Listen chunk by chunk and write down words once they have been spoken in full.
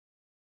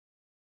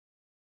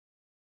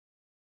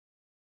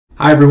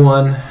Hi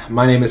everyone,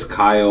 my name is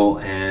Kyle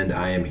and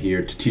I am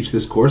here to teach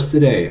this course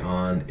today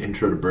on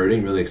Intro to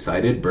Birding. Really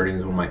excited. Birding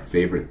is one of my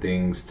favorite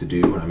things to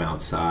do when I'm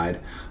outside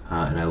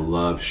and I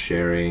love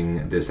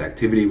sharing this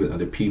activity with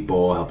other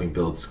people, helping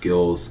build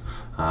skills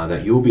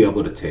that you'll be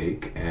able to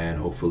take and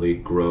hopefully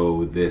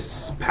grow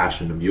this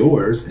passion of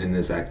yours in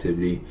this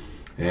activity.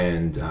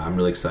 And I'm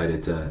really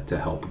excited to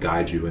help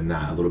guide you in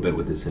that a little bit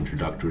with this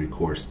introductory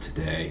course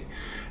today.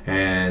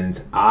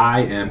 And I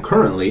am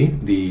currently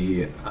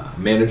the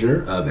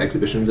manager of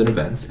exhibitions and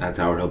events at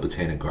Tower Hill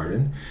Botanic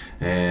Garden.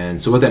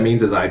 And so what that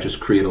means is I just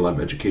create a lot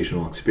of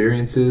educational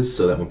experiences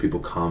so that when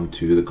people come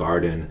to the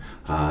garden,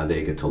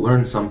 they get to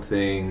learn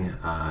something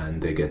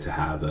and they get to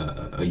have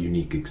a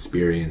unique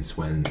experience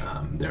when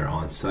they're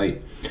on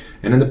site.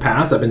 And in the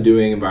past, I've been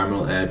doing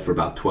environmental ed for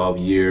about 12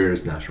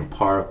 years, national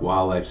park,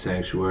 wildlife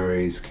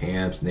sanctuaries,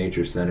 camps,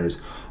 nature centers,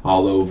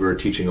 all over,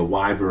 teaching a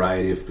wide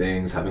variety of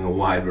things, having a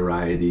wide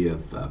variety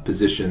of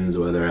positions,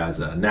 whether as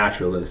a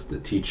naturalist, a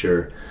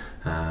teacher,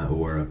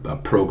 or a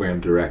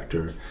program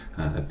director.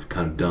 I've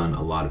kind of done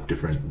a lot of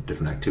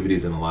different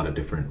activities in a lot of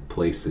different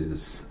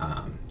places.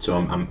 So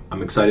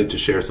I'm excited to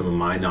share some of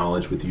my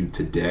knowledge with you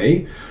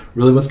today.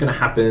 Really what's going to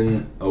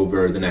happen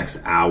over the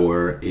next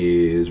hour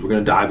is we're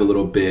going to dive a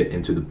little bit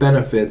into the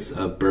benefits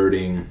of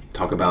birding,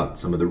 talk about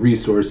some of the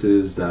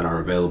resources that are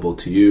available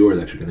to you or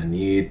that you're going to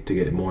need to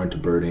get more into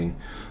birding.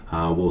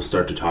 We'll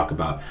start to talk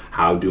about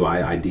how do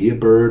I ID a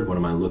bird, what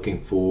am I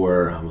looking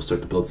for, we'll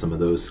start to build some of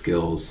those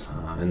skills,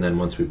 and then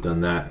once we've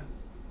done that,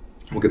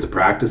 we'll get to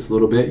practice a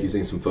little bit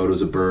using some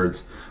photos of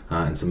birds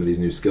and some of these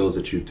new skills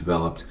that you've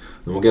developed.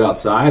 Then we'll get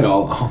outside,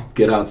 I'll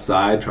get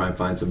outside, try and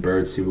find some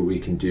birds, see what we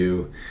can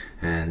do,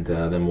 and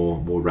then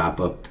we'll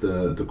wrap up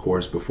the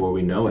course before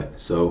we know it.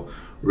 So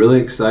really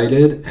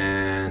excited,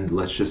 and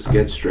let's just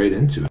get straight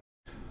into it.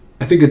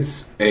 I think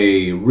it's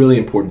a really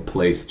important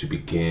place to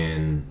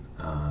begin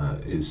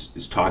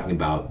is talking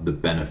about the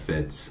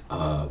benefits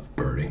of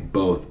birding,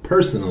 both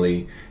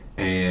personally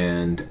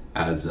and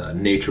as a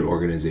nature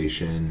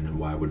organization.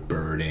 Why would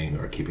birding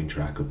or keeping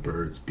track of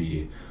birds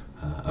be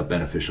a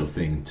beneficial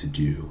thing to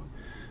do?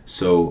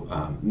 So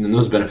and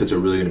those benefits are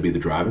really going to be the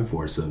driving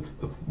force of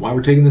why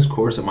we're taking this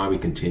course and why we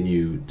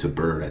continue to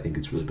bird. I think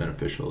it's really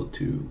beneficial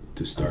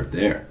to start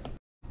there.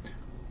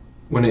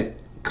 When it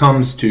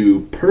comes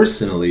to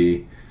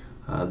personally,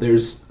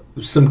 there's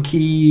some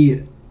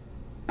key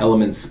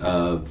elements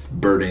of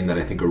birding that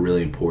I think are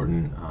really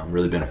important,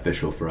 really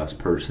beneficial for us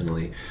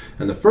personally.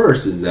 And the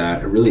first is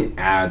that it really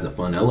adds a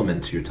fun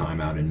element to your time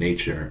out in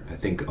nature. I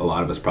think a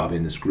lot of us probably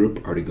in this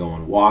group already go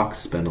on walks,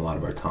 spend a lot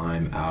of our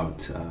time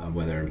out,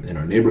 whether in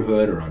our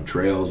neighborhood or on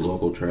trails,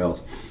 local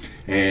trails.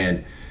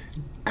 And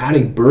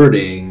adding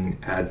birding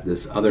adds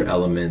this other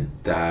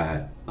element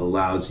that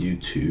allows you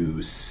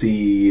to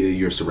see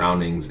your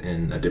surroundings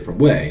in a different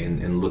way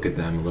and look at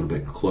them a little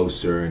bit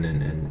closer and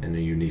in a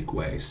unique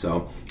way.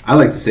 So I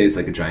like to say it's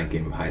like a giant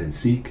game of hide and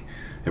seek.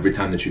 Every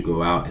time that you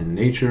go out in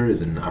nature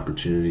is an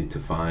opportunity to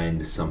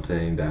find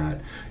something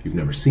that you've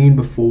never seen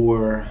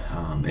before,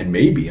 and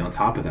maybe on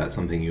top of that,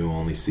 something you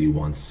only see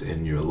once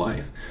in your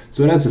life.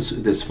 So it adds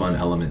this fun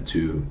element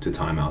to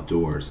time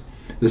outdoors.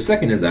 The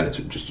second is that it's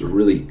just a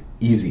really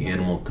easy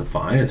animal to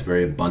find. It's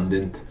very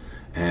abundant.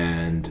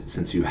 And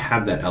since you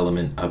have that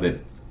element of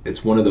it,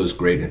 it's one of those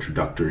great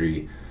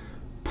introductory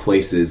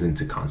places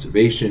into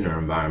conservation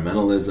or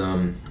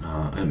environmentalism.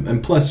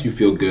 And plus you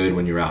feel good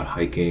when you're out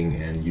hiking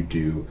and you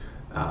do,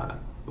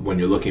 when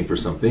you're looking for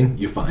something,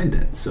 you find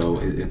it. So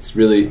it's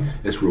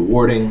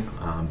rewarding,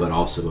 but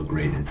also a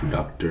great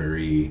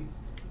introductory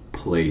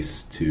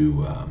place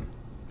to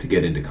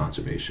get into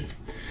conservation.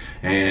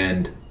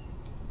 And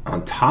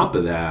on top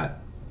of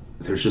that,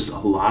 there's just a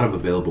lot of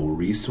available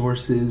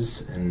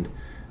resources, and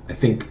I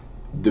think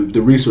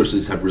the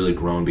resources have really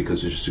grown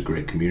because there's just a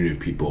great community of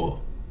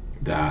people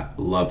that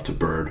love to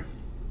bird,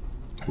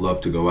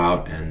 love to go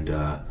out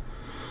and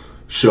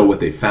show what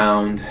they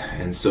found.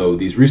 And so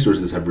these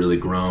resources have really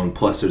grown.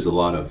 Plus there's a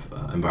lot of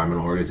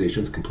environmental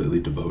organizations completely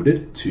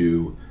devoted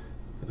to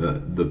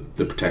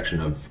the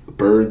protection of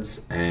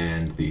birds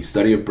and the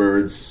study of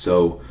birds.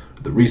 So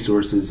the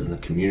resources and the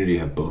community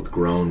have both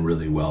grown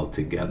really well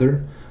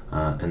together,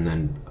 and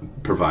then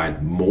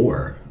provide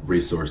more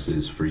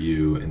resources for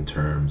you in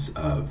terms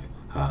of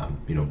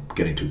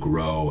getting to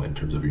grow in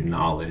terms of your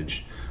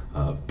knowledge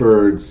of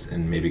birds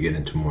and maybe get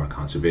into more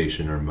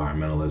conservation or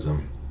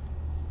environmentalism.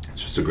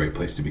 It's just a great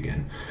place to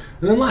begin.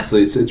 And then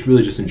lastly, it's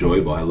really just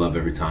enjoyable. I love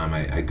every time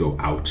I go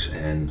out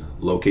and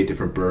locate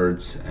different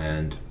birds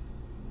and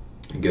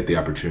get the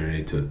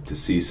opportunity to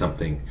see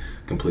something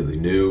completely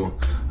new.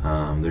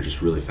 They're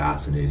just really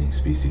fascinating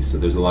species. So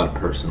there's a lot of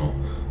personal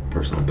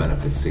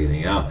benefits to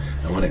getting out.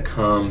 And when it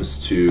comes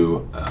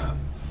to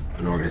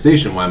an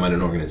organization, why might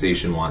an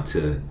organization want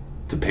to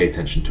pay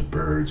attention to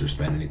birds or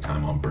spend any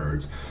time on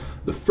birds?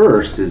 The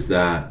first is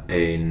that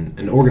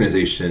an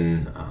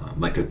organization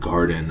like a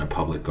garden, a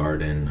public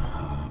garden,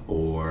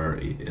 or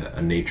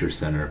a nature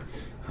center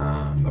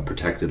a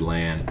protected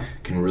land,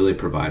 can really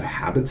provide a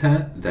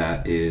habitat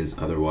that is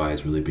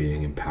otherwise really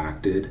being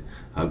impacted.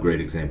 A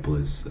great example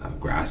is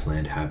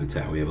grassland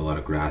habitat. We have a lot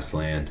of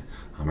grassland.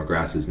 Our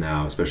grasses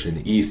now, especially in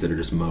the east, that are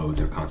just mowed.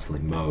 They're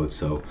constantly mowed,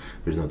 so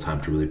there's no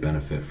time to really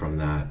benefit from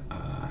that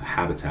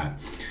habitat.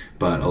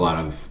 But a lot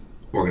of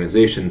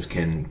organizations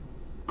can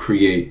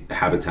create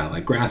habitat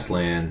like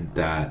grassland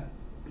that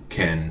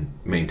can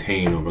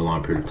maintain over a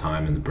long period of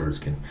time, and the birds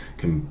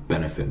can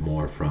benefit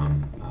more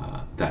from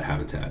that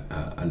habitat.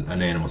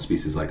 An animal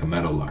species like a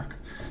meadowlark.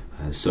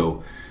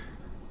 So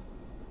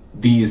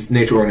these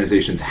nature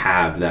organizations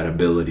have that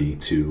ability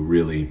to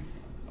really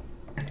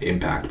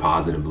impact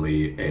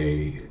positively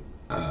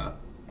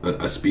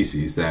a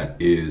species that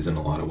is in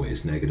a lot of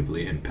ways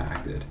negatively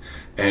impacted.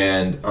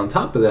 And on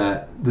top of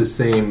that,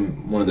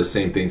 one of the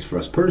same things for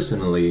us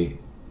personally,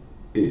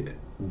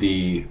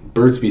 the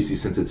bird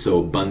species, since it's so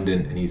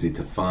abundant and easy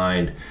to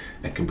find,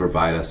 it can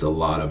provide us a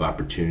lot of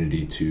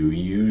opportunity to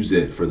use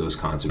it for those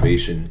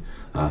conservation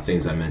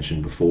things I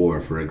mentioned before.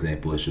 For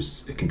example,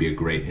 it can be a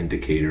great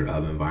indicator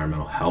of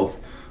environmental health.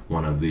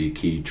 One of the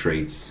key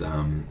traits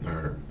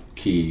or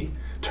key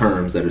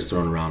terms that is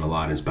thrown around a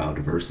lot is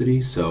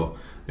biodiversity. So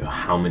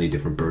how many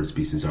different bird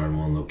species are in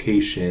one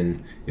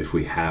location. If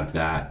we have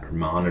that or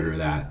monitor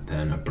that,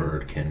 then a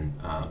bird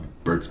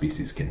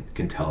species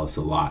can tell us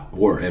a lot.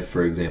 Or if,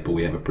 for example,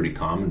 we have a pretty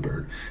common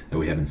bird that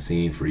we haven't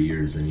seen for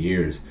years and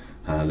years,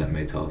 that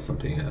may tell us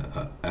something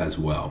as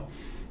well.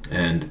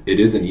 And it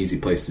is an easy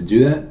place to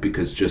do that,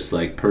 because just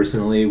like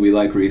personally we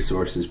like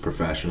resources,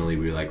 professionally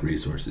we like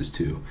resources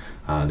too.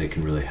 They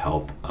can really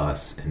help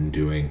us in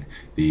doing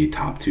the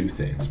top two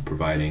things: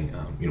 providing,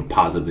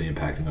 positively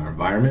impacting our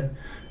environment,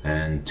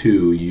 and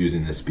two,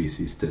 using the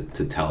species to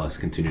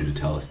continue to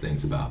tell us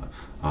things about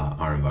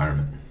our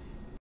environment.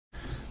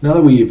 Now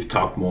that we've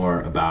talked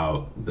more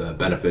about the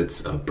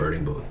benefits of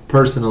birding both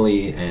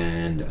personally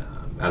and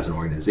as an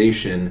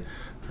organization,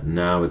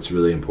 now it's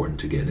really important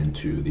to get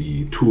into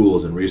the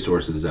tools and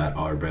resources that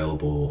are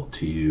available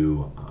to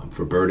you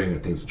for birding, or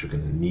things that you're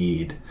going to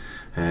need.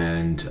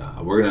 And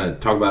we're going to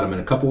talk about them in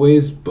a couple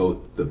ways, both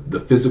the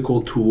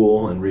physical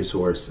tool and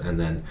resource, and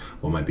then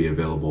what might be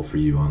available for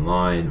you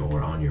online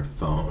or on your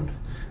phone.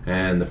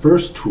 And the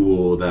first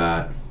tool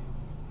that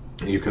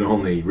you can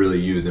only really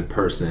use in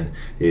person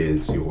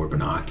is your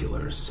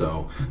binoculars.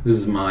 So this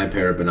is my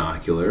pair of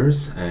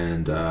binoculars,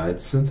 and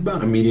it's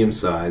about a medium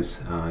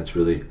size. It's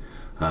really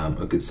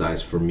a good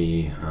size for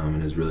me,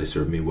 and has really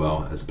served me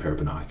well as a pair of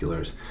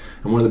binoculars.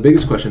 And one of the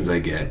biggest questions I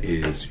get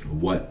is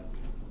what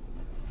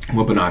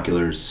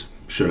binoculars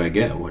should I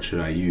get? What should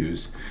I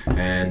use?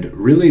 And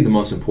really the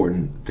most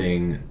important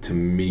thing to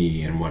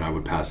me, and what I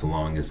would pass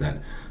along, is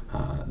that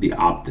the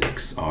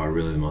optics are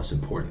really the most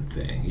important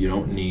thing. You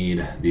don't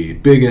need the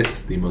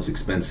biggest, the most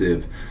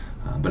expensive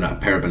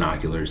pair of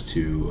binoculars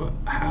to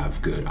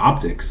have good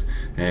optics.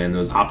 And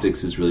those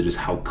optics is really just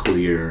how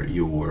clear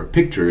your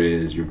picture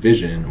is, your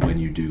vision, when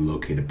you do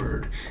locate a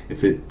bird.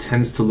 If it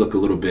tends to look a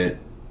little bit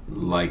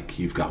like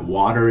you've got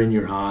water in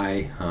your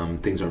eye,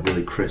 things aren't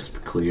really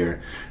crisp,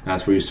 clear,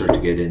 that's where you start to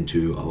get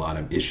into a lot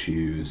of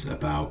issues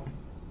about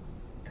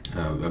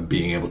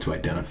being able to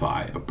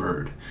identify a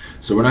bird.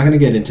 So we're not going to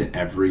get into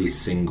every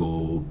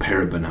single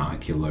pair of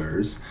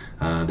binoculars.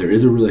 There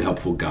is a really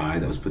helpful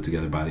guide that was put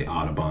together by the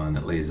Audubon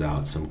that lays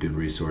out some good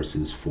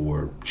resources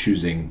for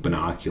choosing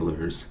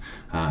binoculars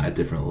at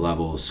different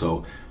levels.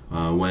 So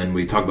when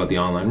we talk about the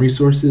online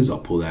resources, I'll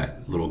pull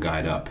that little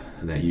guide up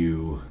that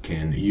you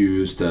can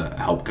use to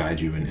help guide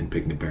you in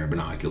picking a pair of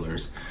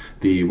binoculars.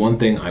 The one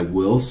thing I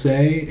will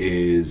say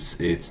is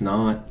it's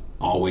not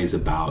always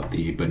about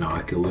the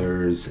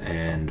binoculars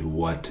and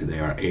what they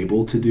are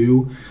able to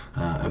do.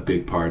 A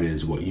big part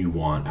is what you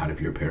want out of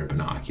your pair of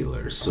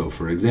binoculars. So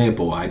for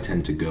example, I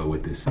tend to go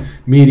with this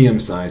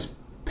medium-sized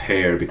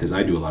pair because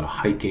I do a lot of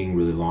hiking,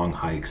 really long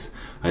hikes.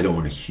 I don't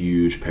want a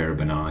huge pair of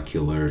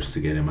binoculars to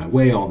get in my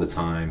way all the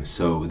time.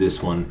 So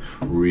this one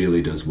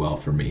really does well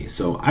for me.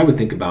 So I would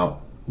think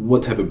about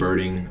what type of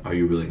birding are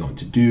you really going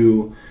to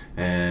do,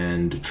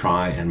 and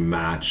try and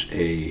match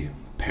a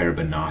pair of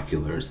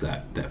binoculars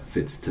that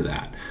fits to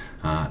that,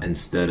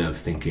 instead of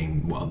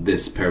thinking, well,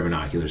 this pair of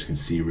binoculars can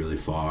see really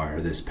far,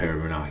 or this pair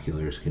of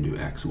binoculars can do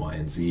X, Y,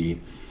 and Z.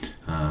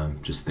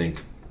 Just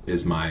think,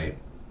 is my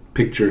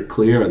picture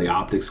clear? Are the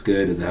optics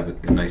good? Does it have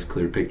a nice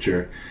clear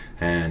picture?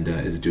 And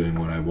is it doing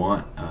what I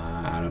want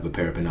out of a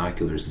pair of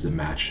binoculars? Does it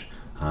match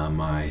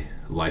my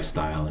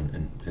lifestyle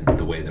and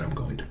the way that I'm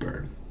going to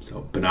bird?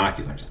 So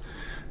binoculars.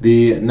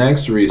 The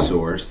next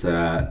resource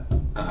that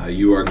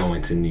you are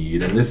going to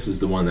need, and this is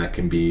the one that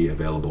can be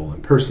available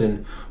in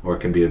person or it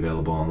can be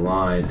available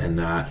online, and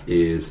that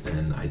is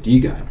an ID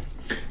guide.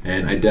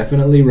 And I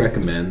definitely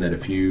recommend that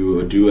if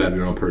you do have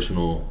your own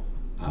personal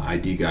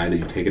ID guide, that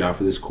you take it out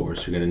for this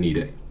course. You're going to need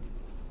it,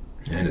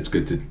 and it's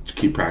good to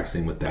keep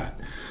practicing with that.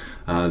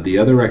 The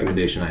other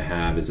recommendation I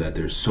have is that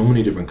there's so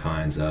many different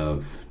kinds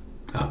of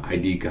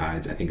ID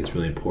guides. I think it's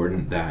really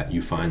important that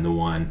you find the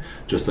one,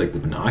 just like the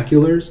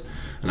binoculars,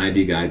 an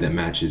ID guide that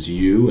matches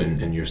you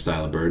and your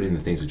style of birding,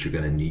 the things that you're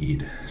going to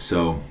need.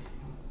 So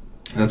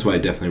That's why I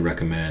definitely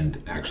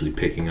recommend actually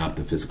picking up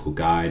the physical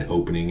guide,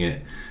 opening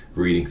it,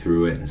 reading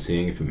through it, and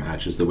seeing if it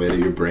matches the way that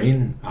your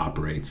brain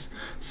operates.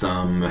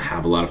 Some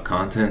have a lot of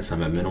content,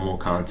 some have minimal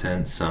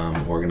content,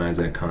 some organize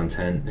that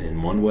content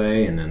in one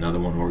way, and another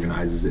one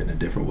organizes it in a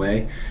different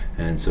way.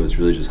 And so it's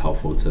really just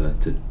helpful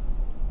to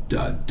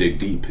dig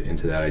deep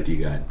into that ID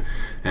guide.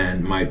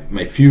 And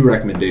my few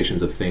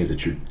recommendations of things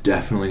that you're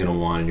definitely going to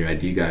want in your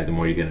ID guide the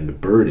more you get into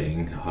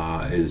birding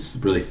is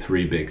really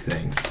three big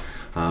things.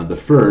 The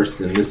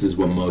first, and this is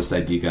what most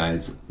ID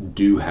guides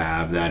do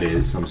have, that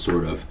is some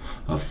sort of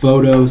a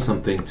photo,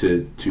 something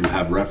to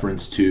have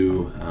reference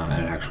to,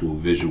 an actual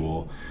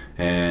visual.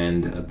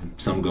 And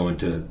some go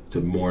into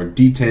more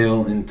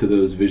detail into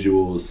those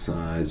visuals.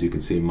 As you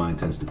can see, mine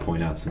tends to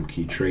point out some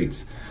key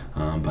traits.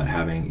 But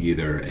having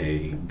either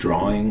a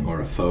drawing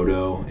or a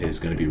photo is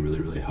going to be really,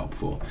 really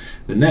helpful.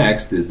 The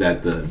next is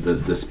that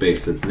the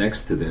space that's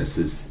next to this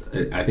is,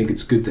 I think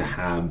it's good to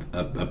have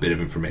a bit of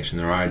information.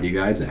 There are ID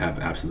guides that have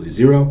absolutely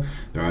zero.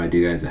 There are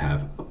ID guides that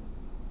have a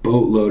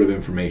boatload of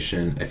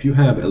information. If you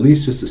have at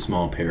least just a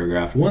small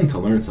paragraph, one, to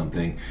learn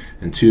something,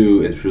 and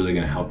two, it's really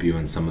going to help you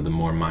in some of the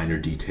more minor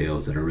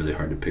details that are really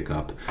hard to pick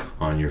up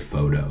on your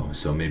photo.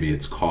 So maybe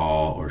it's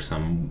call or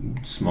some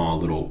small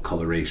little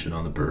coloration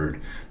on the bird.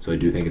 So I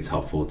do think it's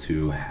helpful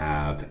to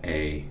have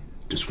a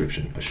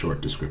description, a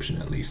short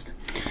description at least.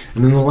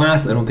 And then the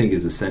last, I don't think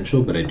is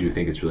essential, but I do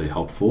think it's really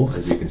helpful.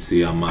 As you can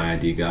see on my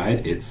ID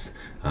guide, it's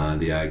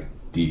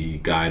the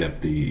guide of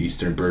the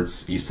eastern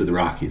birds east of the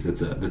Rockies.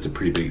 That's a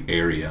pretty big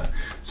area.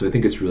 So I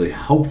think it's really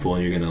helpful,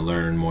 and you're going to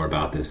learn more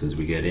about this as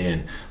we get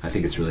in. I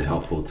think it's really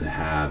helpful to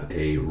have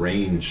a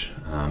range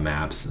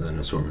maps, an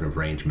assortment of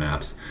range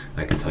maps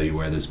that can tell you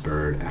where this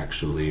bird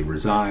actually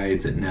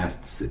resides, it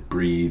nests, it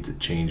breeds, it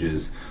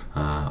changes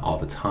all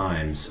the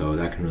time. So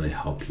that can really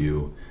help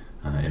you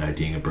in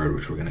IDing a bird,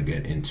 which we're going to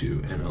get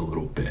into in a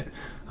little bit.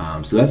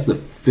 So that's the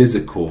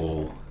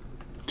physical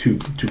two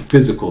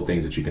physical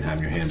things that you can have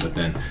in your hand, but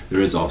then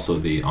there is also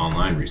the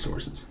online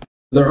resources.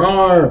 There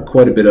are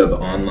quite a bit of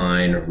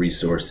online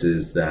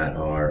resources that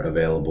are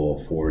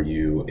available for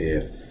you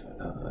if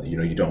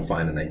you don't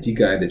find an ID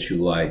guide that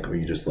you like, or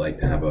you just like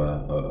to have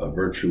a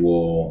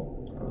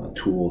virtual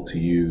tool to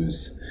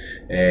use.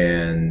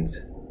 And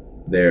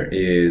there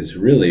is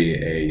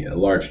really a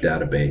large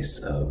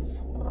database of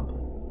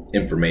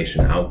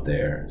information out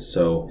there.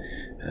 So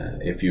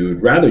if you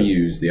would rather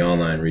use the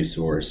online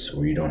resource,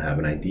 or you don't have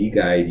an ID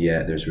guide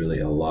yet, there's really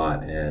a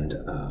lot. And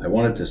I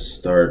wanted to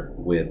start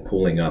with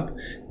pulling up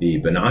the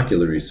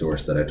binocular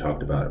resource that I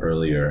talked about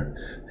earlier.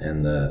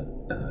 And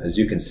as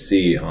you can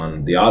see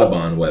on the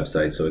Audubon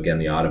website, so again,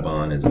 the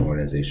Audubon is an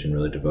organization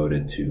really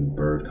devoted to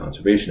bird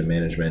conservation and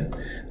management.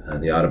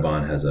 The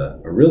Audubon has a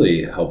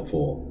really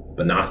helpful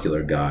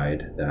binocular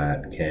guide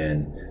that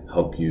can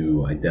help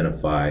you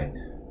identify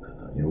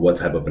what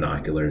type of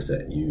binoculars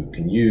that you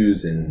can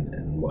use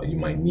and what you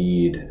might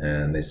need.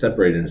 And they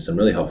separate into some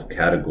really helpful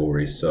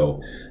categories.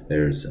 So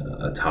there's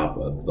a top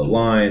of the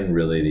line,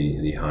 really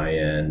the high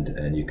end,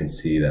 and you can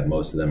see that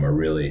most of them are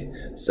really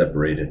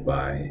separated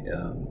by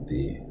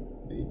the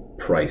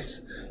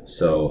price.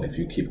 So if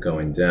you keep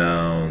going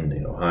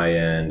down, high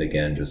end,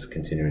 again, just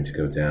continuing to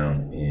go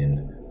down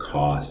in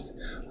cost.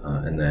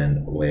 And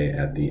then way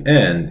at the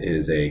end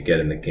is a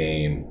get in the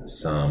game,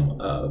 some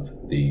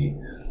of the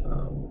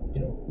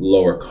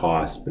lower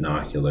cost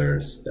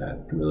binoculars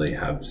that really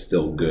have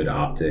still good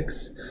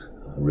optics,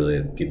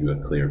 really give you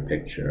a clear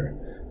picture.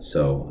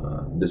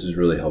 So this is a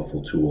really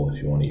helpful tool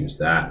if you want to use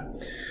that.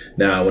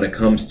 Now, when it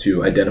comes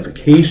to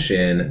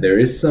identification, there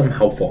is some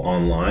helpful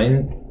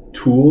online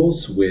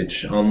tools,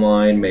 which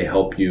online may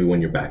help you when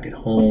you're back at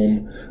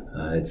home.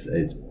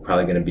 It's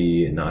probably going to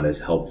be not as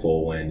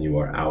helpful when you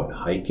are out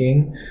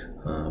hiking.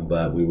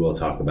 But we will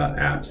talk about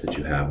apps that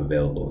you have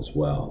available as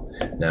well.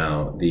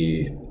 Now,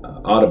 the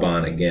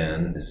Audubon,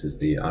 again, this is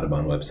the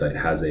Audubon website,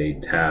 has a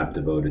tab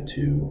devoted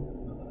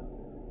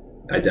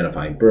to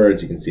identifying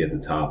birds. You can see at the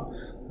top,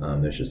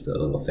 there's just a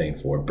little thing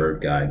for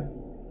bird guide.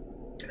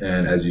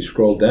 And as you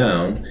scroll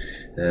down,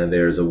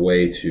 there's a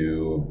way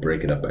to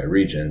break it up by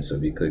region. So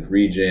if you click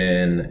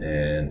region,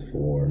 and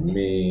for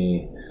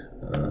me,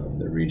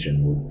 the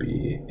region would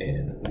be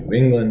in New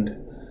England,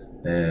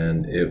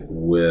 and it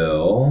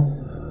will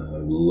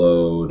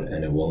load,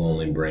 and it will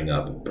only bring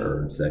up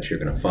birds that you're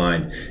going to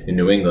find in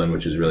New England,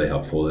 which is really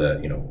helpful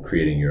that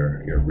creating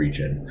your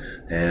region.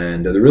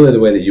 And the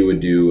way that you would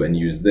do and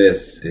use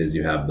this is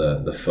you have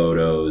the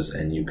photos,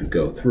 and you could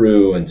go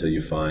through until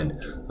you find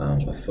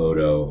a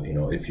photo.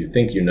 If you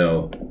think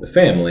the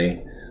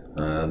family,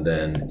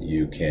 then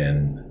you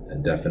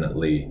can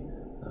definitely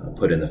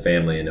put in the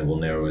family, and it will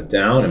narrow it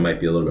down. It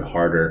might be a little bit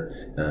harder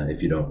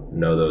if you don't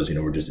know those.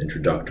 We're just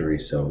introductory,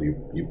 so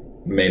you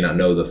may not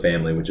know the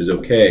family, which is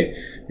okay.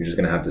 You're just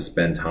going to have to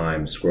spend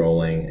time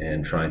scrolling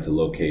and trying to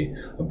locate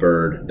a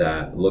bird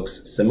that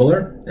looks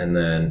similar. And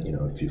then,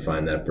 if you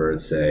find that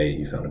bird, say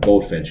you found a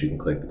goldfinch, you can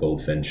click the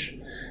goldfinch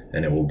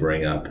and it will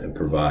bring up and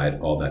provide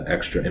all that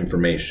extra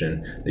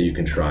information that you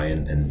can try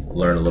and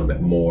learn a little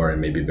bit more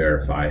and maybe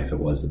verify if it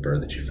was the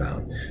bird that you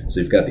found. So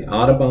you've got the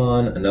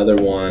Audubon. Another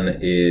one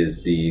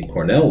is the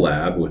Cornell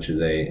Lab, which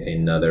is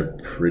another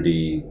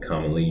pretty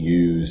commonly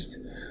used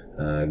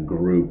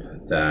group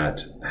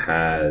that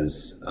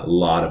has a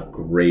lot of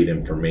great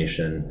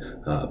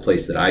information, a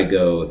place that I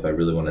go if I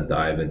really want to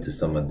dive into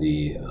some of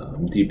the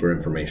deeper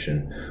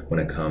information when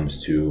it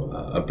comes to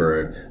a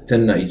bird. I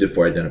tend to not use it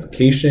for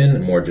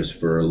identification, more just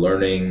for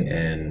learning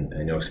and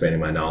expanding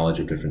my knowledge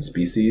of different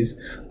species,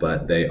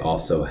 but they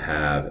also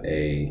have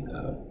a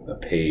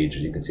page,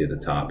 as you can see at the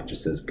top, it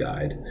just says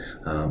guide,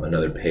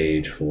 another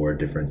page for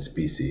different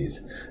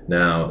species.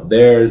 Now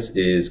theirs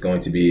is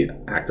going to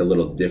act a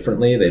little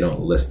differently. They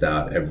don't list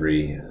out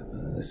every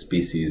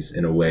species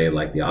in a way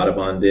like the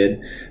Audubon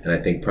did, and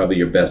I think probably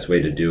your best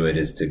way to do it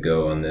is to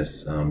go on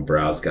this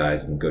browse guide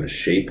and go to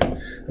shape,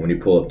 and when you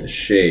pull up the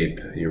shape,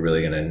 you're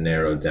really going to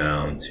narrow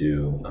down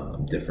to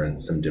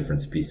some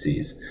different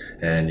species,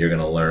 and you're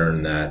going to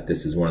learn that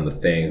this is one of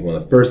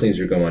the first things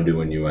you're going to do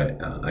when you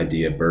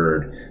ID a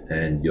bird,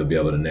 and you'll be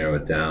able to narrow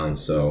it down.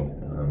 So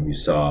you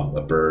saw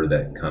a bird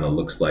that kind of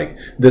looks like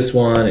this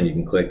one, and you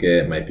can click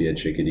it might be a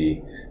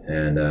chickadee,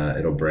 and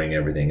it'll bring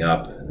everything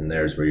up, and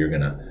there's where you're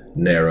going to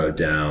narrow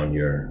down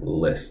your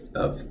list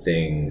of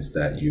things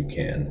that you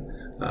can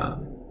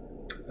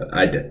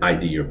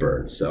ID your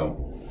bird.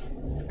 So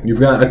you've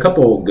got a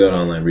couple good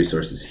online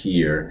resources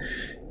here.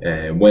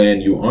 And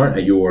when you aren't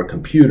at your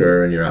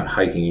computer and you're out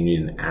hiking, you need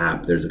an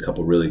app. There's a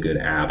couple really good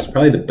apps.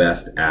 Probably the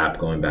best app,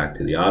 going back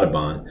to the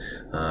Audubon,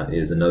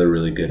 is another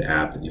really good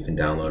app that you can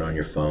download on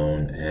your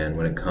phone. And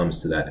when it comes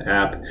to that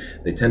app,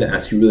 they tend to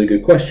ask you really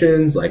good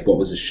questions like what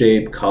was the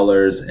shape,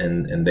 colors,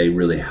 and they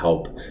really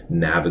help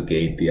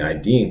navigate the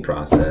IDing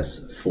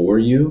process for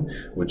you,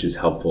 which is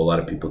helpful. A lot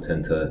of people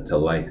tend to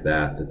like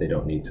that they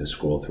don't need to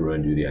scroll through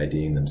and do the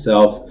IDing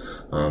themselves,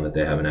 that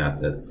they have an app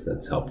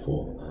that's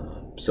helpful.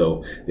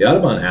 So the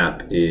Audubon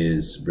app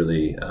is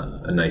really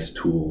a nice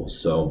tool.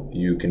 So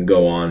you can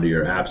go on to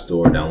your app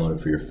store, download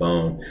it for your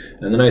phone.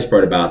 And the nice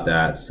part about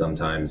that,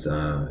 sometimes,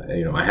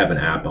 I have an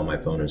app on my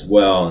phone as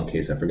well in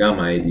case I forgot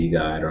my ID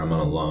guide or I'm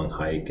on a long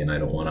hike and I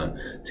don't want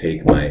to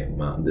take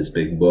this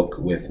big book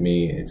with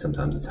me.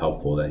 Sometimes it's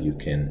helpful that you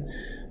can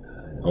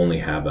only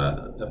have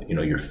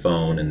your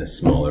phone and this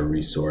smaller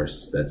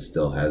resource that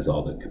still has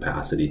all the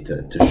capacity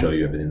to show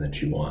you everything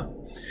that you want.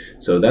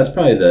 So that's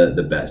probably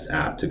the best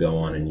app to go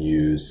on and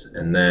use.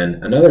 And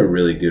then another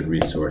really good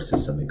resource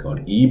is something called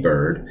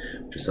eBird,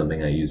 which is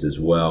something I use as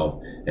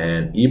well.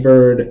 And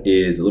eBird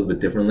is a little bit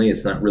differently.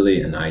 It's not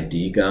really an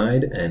ID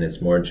guide, and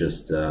it's more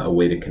just a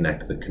way to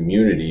connect the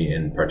community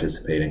and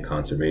participate in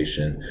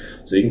conservation.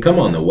 So you can come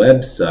on the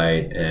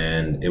website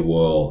and it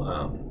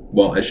will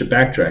well, I should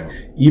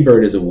backtrack.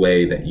 eBird is a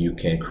way that you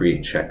can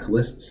create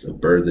checklists of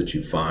birds that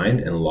you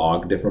find and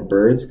log different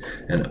birds.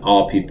 And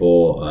all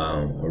people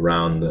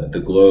around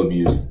the globe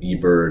use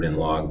eBird and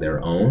log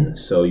their own.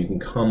 So you can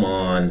come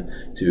on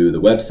to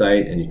the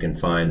website and you can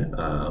find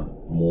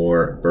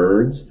more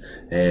birds.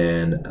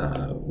 And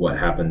what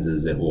happens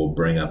is it will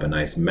bring up a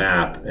nice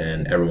map,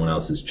 and everyone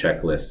else's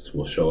checklists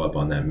will show up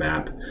on that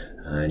map.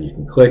 And you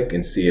can click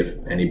and see if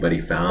anybody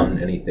found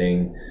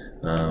anything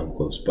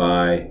close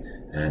by.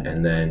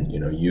 And then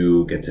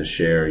you get to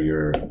share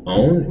your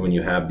own. When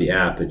you have the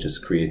app, it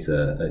just creates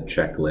a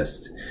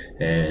checklist,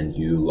 and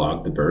you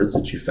log the birds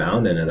that you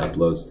found, and it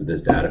uploads to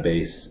this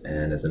database.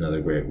 And it's another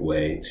great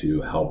way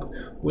to help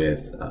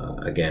with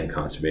again,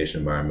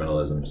 conservation,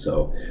 environmentalism.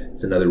 So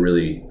it's another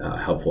really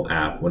helpful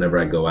app. Whenever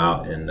I go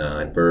out and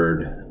I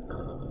bird,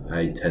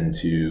 I tend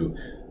to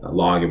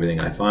log everything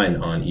I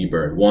find on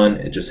eBird. One,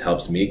 it just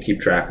helps me keep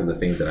track of the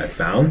things that I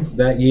found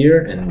that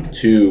year, and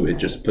two, it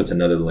just puts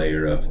another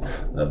layer of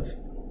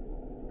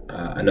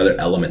another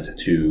element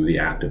to the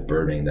act of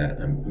birding, that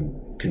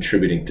I'm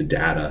contributing to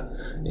data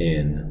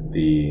in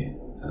the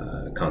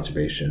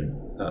conservation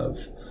of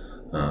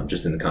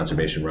just in the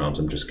conservation realms.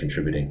 I'm just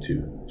contributing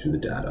to the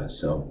data.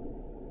 So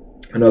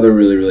another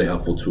really, really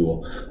helpful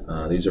tool.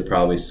 These are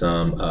probably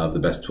some of the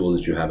best tools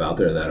that you have out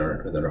there that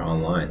are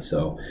online.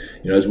 So,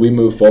 as we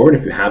move forward,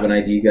 if you have an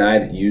ID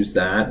guide, use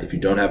that. If you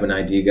don't have an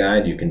ID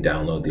guide, you can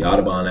download the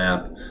Audubon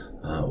app,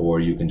 or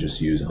you can just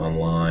use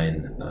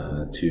online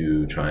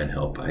to try and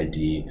help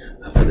ID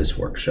for this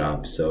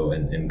workshop. So,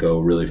 and go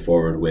really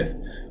forward with,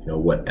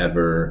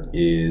 whatever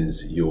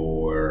is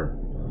your,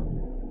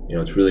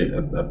 it's really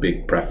a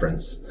big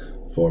preference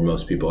for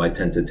most people. I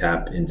tend to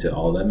tap into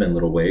all of them in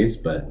little ways,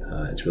 but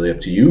it's really up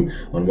to you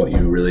on what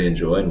you really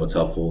enjoy and what's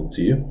helpful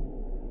to you.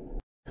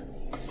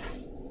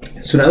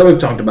 So now that we've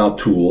talked about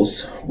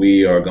tools,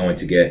 we are going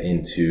to get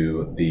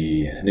into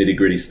the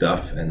nitty-gritty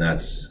stuff, and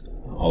that's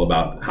all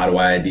about how do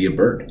I ID a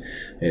bird.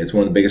 It's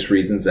one of the biggest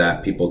reasons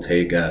that people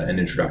take an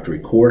introductory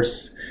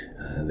course.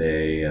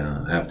 I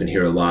often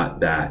hear a lot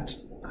that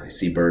I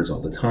see birds all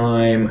the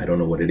time. I don't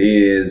know what it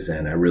is,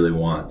 and I really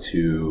want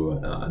to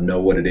know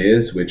what it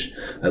is, which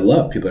I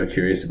love. People are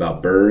curious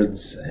about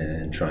birds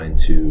and trying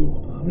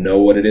to know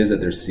what it is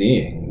that they're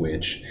seeing,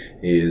 which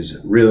is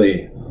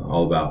really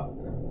all about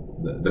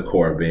the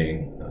core of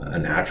being a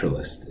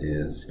naturalist,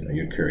 is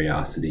your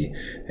curiosity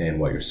and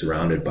what you're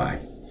surrounded by,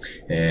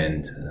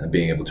 and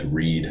being able to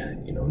read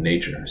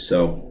nature.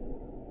 So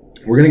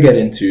we're going to get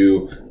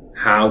into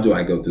how do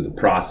I go through the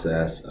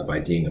process of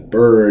IDing a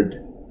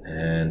bird,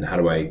 and how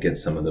do I get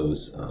some of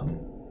those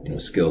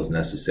skills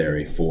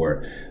necessary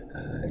for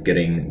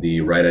getting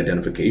the right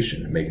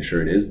identification and making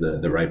sure it is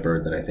the right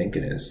bird that I think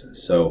it is.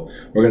 So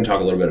we're going to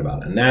talk a little bit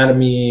about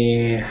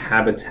anatomy,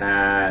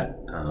 habitat,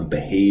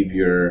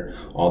 behavior.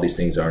 All these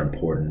things are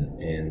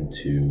important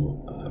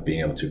into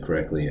being able to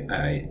correctly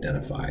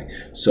identify.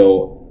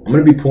 So I'm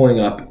going to be pulling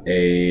up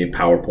a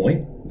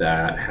PowerPoint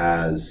that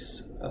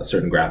has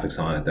certain graphics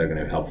on it that are going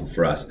to be helpful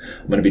for us.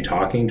 I'm going to be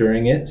talking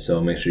during it, so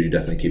make sure you're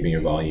definitely keeping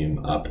your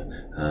volume up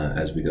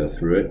as we go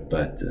through it,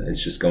 but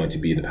it's just going to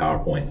be the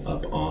PowerPoint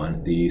up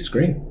on the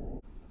screen.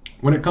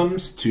 When it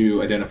comes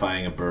to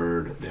identifying a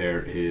bird,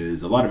 there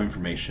is a lot of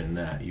information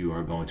that you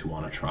are going to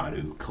want to try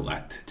to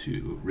collect,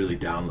 to really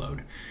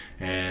download.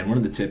 And one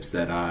of the tips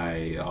that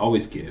I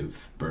always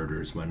give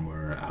birders when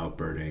we're out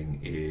birding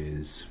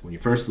is, when you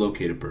first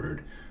locate a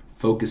bird,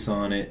 focus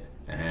on it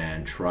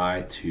and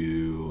try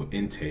to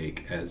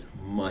intake as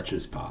much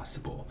as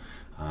possible.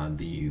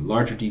 The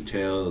larger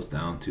details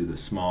down to the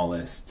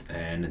smallest,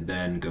 and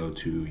then go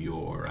to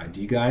your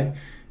ID guide.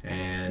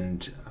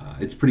 And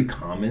it's pretty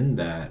common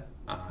that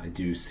I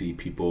do see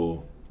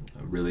people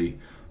really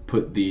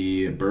put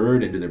the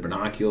bird into their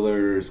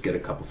binoculars, get a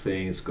couple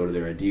things, go to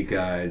their ID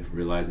guide,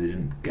 realize they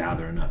didn't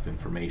gather enough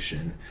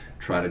information,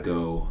 try to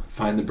go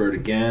find the bird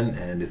again,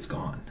 and it's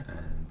gone.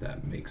 And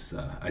that makes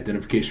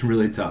identification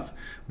really tough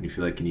when you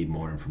feel like you need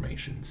more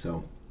information.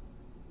 So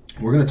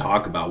we're going to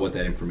talk about what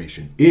that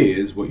information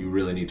is, what you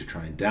really need to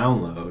try and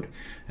download,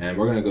 and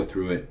we're going to go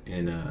through it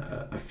in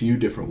a few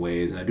different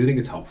ways. And I do think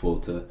it's helpful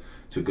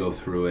to go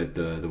through it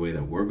the way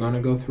that we're going to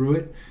go through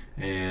it.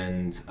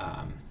 And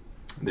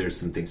there's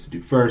some things to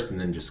do first, and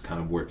then just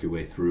kind of work your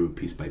way through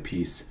piece by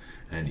piece,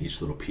 and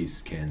each little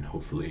piece can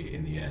hopefully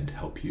in the end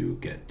help you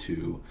get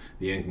to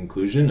the end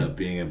conclusion of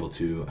being able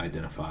to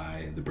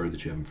identify the bird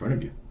that you have in front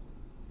of you.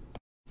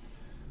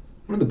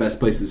 One of the best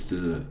places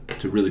to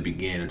really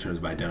begin in terms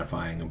of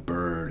identifying a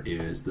bird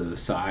is the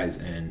size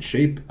and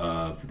shape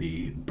of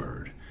the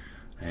bird.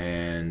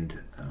 And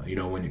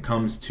when it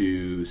comes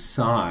to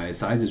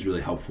size is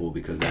really helpful,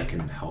 because that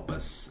can help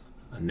us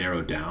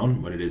narrow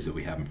down what it is that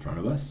we have in front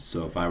of us.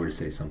 So if I were to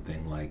say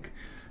something like,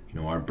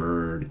 our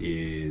bird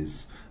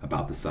is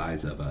about the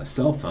size of a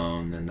cell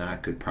phone, then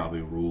that could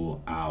probably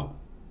rule out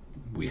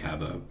we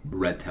have a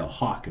red-tailed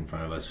hawk in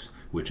front of us,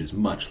 which is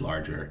much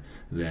larger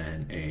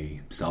than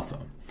a cell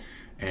phone.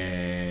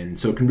 And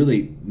so it can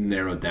really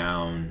narrow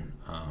down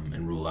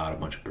and rule out a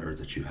bunch of birds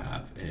that you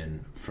have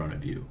in front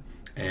of you.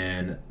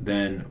 And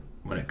then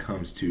when it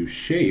comes to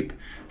shape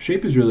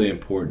is really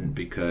important,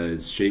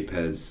 because shape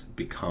has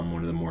become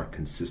one of the more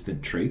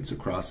consistent traits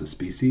across a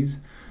species.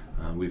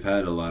 We've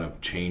had a lot of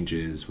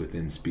changes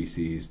within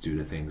species due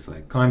to things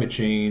like climate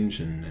change,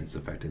 and it's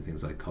affecting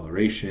things like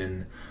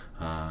coloration,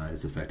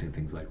 it's affecting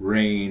things like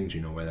range,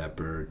 where that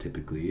bird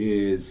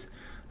typically is.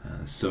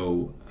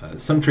 So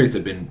some traits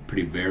have been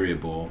pretty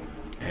variable,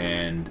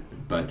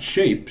 but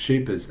shape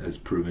has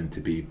proven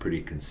to be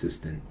pretty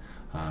consistent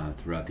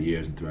throughout the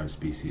years and throughout a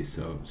species.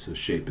 So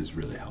shape is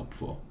really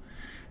helpful.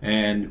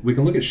 And we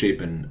can look at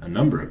shape in a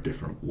number of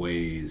different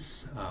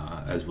ways,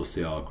 as we'll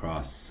see all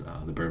across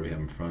the bird we have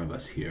in front of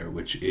us here,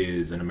 which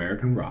is an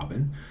American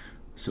robin.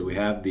 So we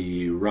have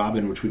the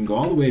robin, which we can go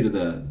all the way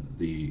to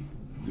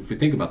if we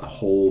think about the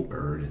whole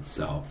bird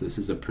itself, this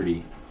is a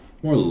pretty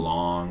more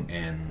long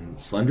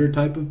and slender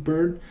type of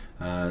bird.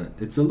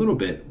 It's a little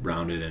bit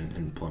rounded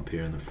and plump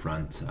here in the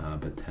front,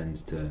 but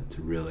tends to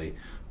really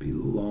be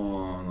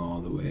long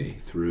all the way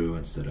through,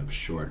 instead of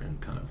short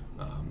and kind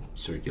of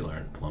circular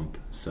and plump.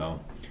 So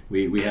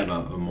we have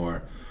a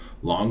more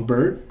long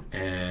bird.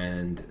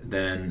 And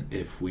then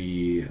if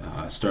we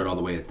start all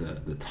the way at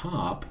the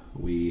top,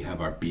 we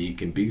have our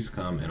beak, and beaks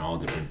come in all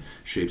different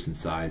shapes and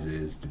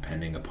sizes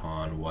depending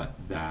upon what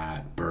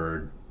that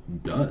bird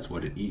does,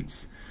 what it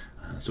eats.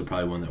 So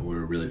probably one that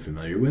we're really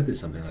familiar with is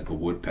something like a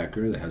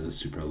woodpecker that has a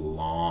super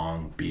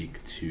long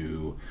beak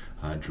to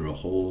drill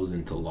holes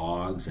into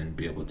logs and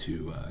be able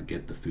to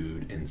get the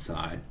food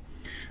inside.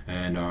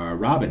 And our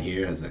robin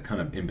here has a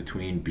kind of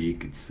in-between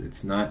beak.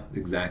 It's not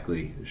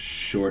exactly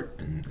short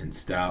and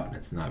stout, and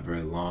it's not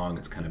very long.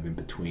 It's kind of in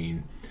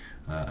between,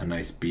 a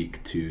nice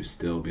beak to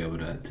still be able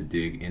to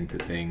dig into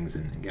things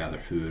and gather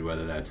food,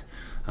 whether that's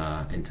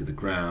into the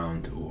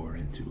ground or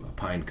into a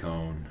pine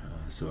cone.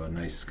 So a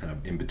nice kind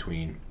of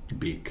in-between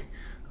beak,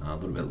 a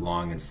little bit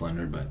long and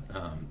slender,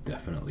 but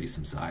definitely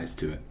some size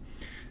to it.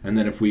 And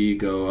then if we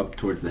go up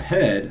towards the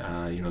head,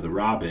 the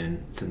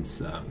robin, since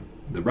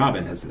the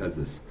robin has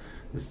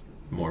this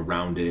more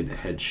rounded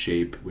head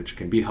shape, which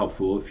can be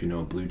helpful if you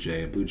know a blue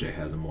jay. A blue jay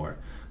has a more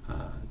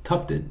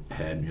tufted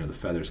head. The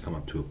feathers come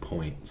up to a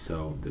point,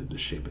 so the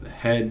shape of the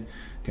head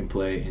can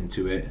play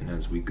into it. And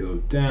as we go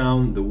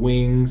down, the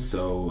wings,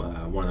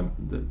 so one of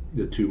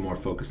the two more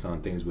focused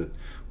on things with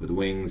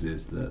wings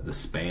is the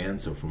span,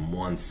 so from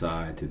one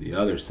side to the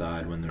other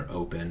side when they're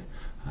open,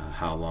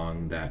 how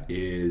long that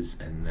is.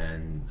 And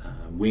then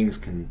wings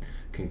can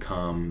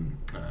come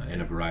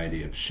in a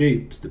variety of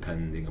shapes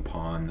depending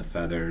upon the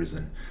feathers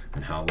and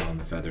how long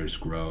the feathers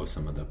grow.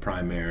 Some of the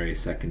primary,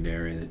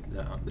 secondary,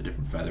 the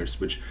different feathers,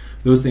 which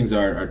those things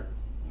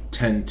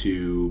tend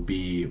to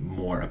be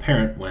more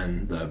apparent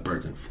when the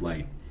bird's in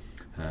flight,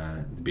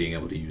 being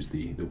able to use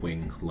the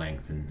wing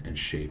length and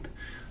shape.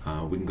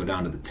 We can go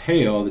down to the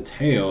tail. The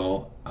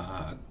tail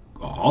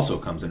also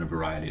comes in a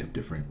variety of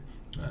different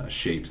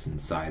shapes and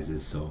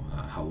sizes, so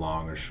how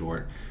long or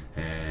short,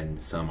 and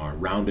some are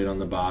rounded on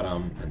the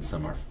bottom and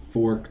some are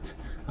forked.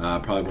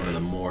 Probably one of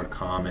the more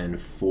common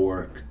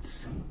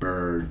forked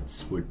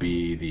birds would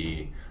be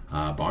the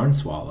barn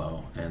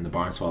swallow, and the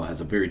barn swallow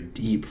has a very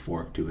deep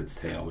fork to its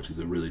tail, which is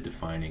a really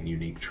defining,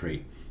 unique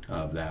trait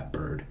of that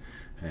bird.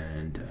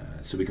 And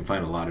so we can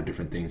find a lot of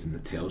different things in the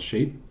tail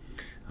shape.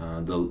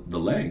 The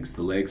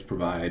legs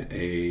provide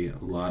a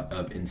lot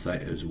of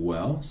insight as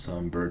well.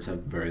 Some birds have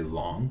very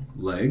long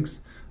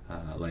legs,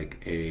 like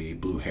a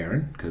blue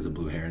heron, because a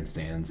blue heron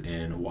stands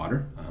in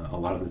water a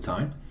lot of the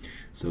time.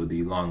 So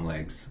the long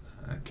legs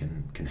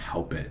can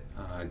help it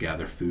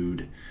gather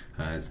food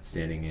as it's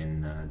standing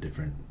in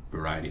different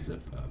varieties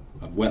of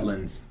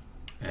wetlands.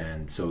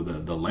 And so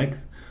the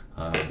length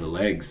of the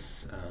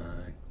legs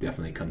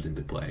definitely comes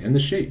into play. And the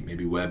shape,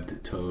 maybe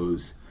webbed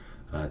toes,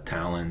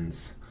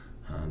 talons,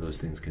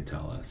 those things can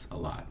tell us a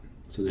lot.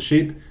 So the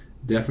shape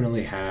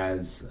definitely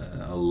has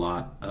a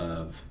lot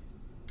of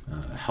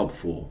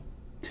helpful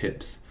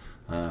tips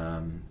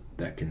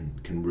that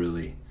can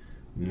really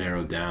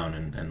narrow down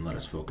and let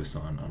us focus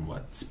on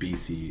what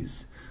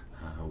species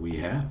we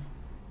have.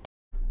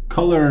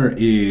 Color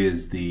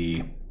is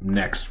the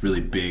next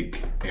really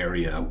big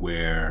area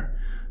where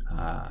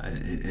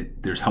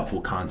there's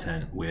helpful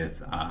content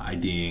with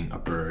IDing a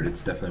bird.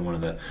 It's definitely one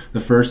of the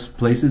first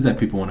places that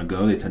people want to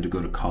go. They tend to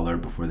go to color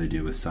before they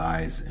do with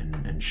size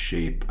and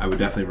shape. I would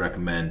definitely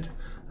recommend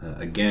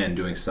again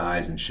doing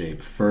size and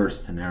shape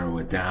first to narrow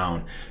it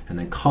down, and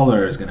then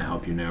color is going to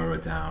help you narrow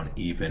it down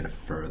even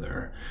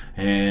further.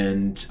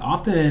 And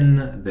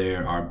often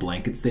there are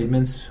blanket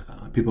statements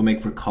people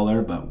make for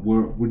color, but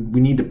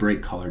we need to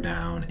break color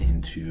down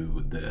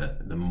into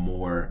the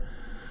more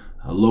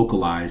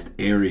localized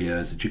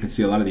areas that you can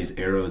see. A lot of these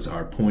arrows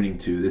are pointing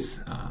to.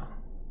 This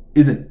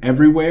isn't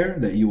everywhere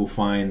that you will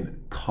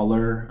find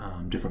color,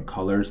 different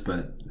colors,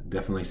 but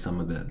definitely some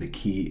of the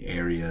key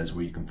areas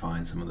where you can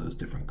find some of those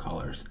different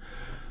colors.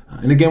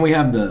 And again, we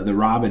have the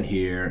robin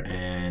here,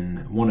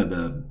 and one of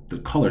the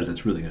colors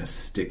that's really going to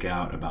stick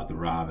out about the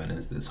robin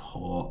is this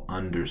whole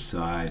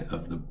underside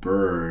of the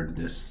bird,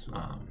 this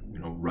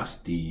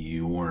rusty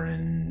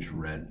orange,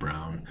 red,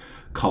 brown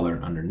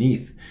color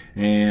underneath.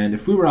 And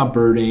if we were out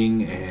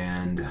birding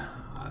and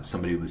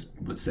somebody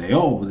would say,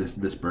 oh,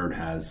 this bird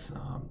has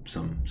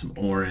some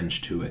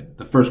orange to it,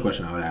 the first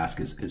question I would ask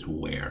is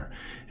where.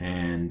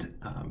 And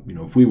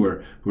if we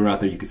were out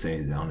there, you could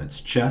say on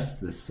its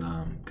chest, this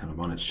kind of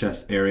on its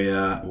chest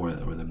area, or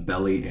the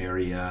belly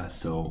area.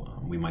 So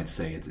we might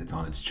say it's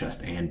on its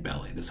chest and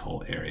belly, this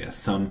whole area.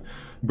 Some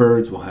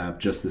birds will have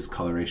just this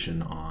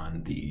coloration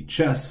on the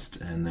chest,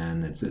 and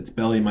then its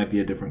belly might be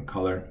a different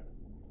color.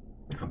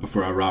 But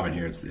for our robin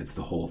here, it's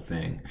the whole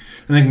thing.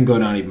 And then can go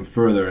down even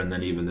further, and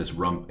then even this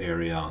rump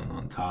area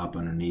on top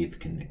underneath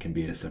can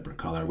be a separate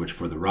color, which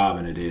for the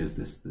robin it is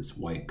this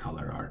white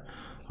color.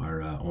 Our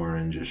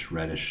orangish,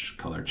 reddish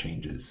color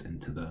changes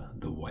into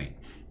the white.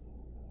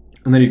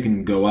 And then you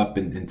can go up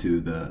into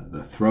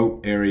the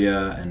throat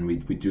area, and we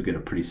do get a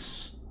pretty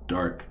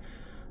stark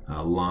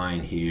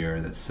line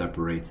here that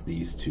separates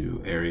these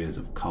two areas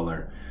of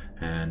color.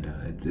 And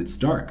it's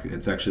dark.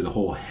 It's actually the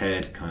whole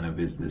head kind of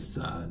is this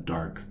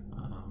dark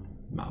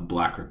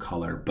blacker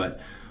color.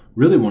 But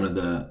really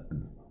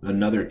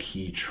another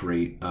key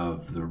trait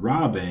of the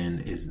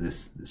robin is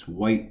this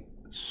white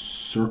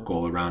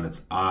circle around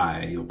its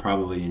eye. You'll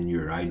probably in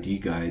your ID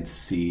guide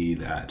see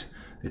that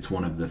it's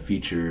one of the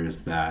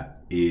features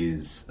that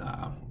is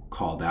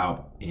called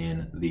out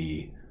in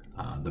the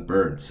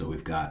bird. So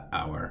we've got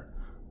our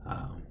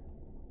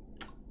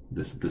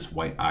this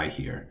white eye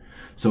here.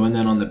 So, and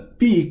then on the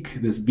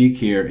beak, this beak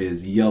here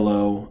is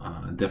yellow.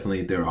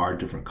 Definitely there are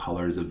different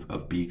colors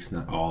of beaks,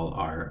 not all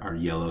are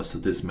yellow. So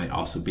this might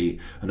also be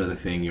another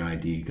thing your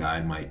ID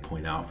guide might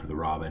point out for the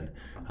robin,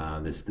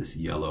 this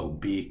yellow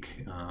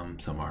beak.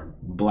 Some are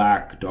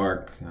black,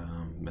 dark,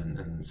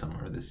 and some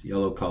are this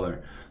yellow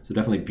color. So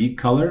definitely beak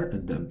color,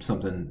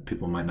 something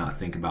people might not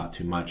think about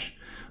too much.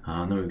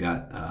 Then we've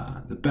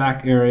got the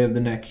back area of the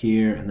neck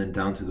here, and then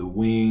down to the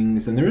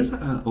wings. And there is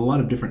a lot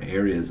of different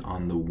areas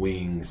on the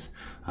wings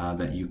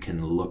that you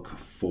can look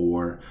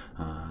for.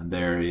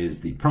 There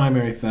is the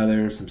primary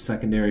feathers, some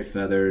secondary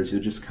feathers.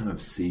 You'll just kind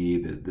of see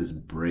this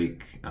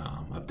break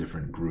of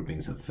different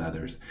groupings of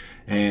feathers.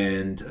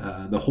 And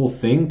the whole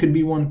thing could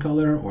be one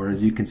color, or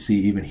as you can see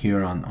even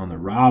here on the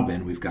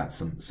robin, we've got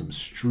some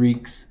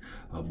streaks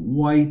of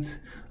white,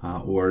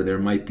 or there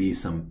might be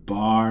some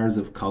bars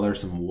of color,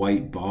 some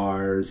white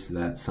bars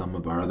that some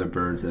of our other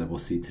birds that we'll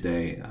see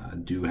today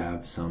do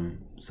have some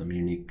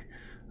unique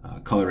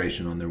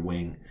coloration on their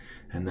wing.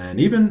 And then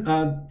even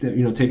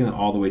taking it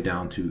all the way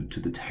down to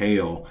the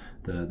tail,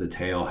 the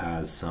tail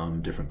has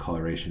some different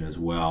coloration as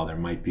well. There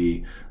might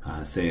be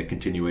say a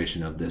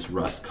continuation of this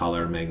rust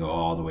color may go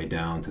all the way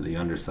down to the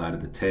underside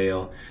of the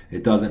tail.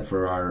 It doesn't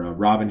for our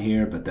robin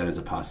here, but that is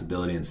a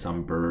possibility in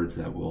some birds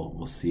that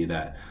we'll see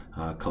that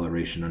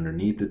coloration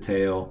underneath the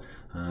tail.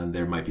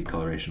 There might be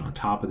coloration on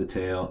top of the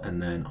tail,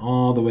 and then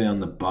all the way on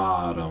the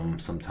bottom,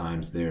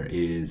 sometimes there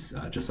is,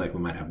 just like we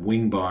might have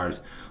wing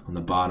bars on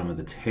the bottom of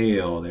the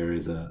tail, there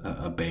is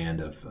a band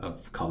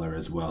of color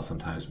as well,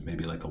 sometimes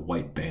maybe like a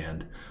white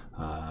band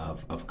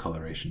of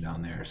coloration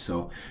down there.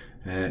 So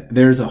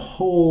there's a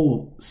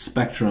whole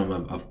spectrum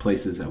of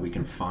places that we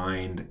can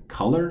find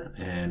color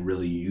and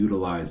really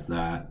utilize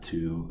that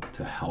to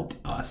help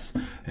us.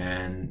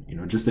 And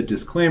just a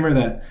disclaimer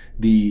that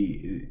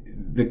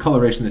the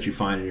coloration that you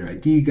find in your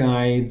ID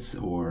guides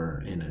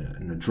or in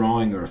a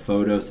drawing or a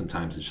photo,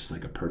 sometimes it's just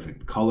like a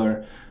perfect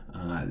color.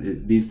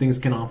 These things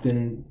can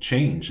often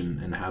change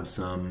and have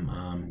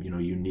some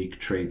unique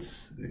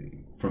traits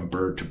from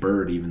bird to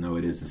bird, even though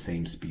it is the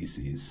same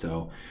species.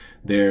 So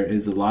there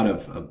is a lot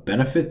of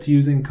benefit to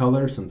using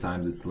color.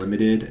 Sometimes it's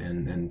limited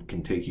and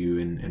can take you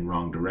in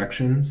wrong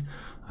directions,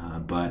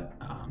 but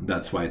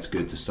that's why it's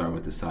good to start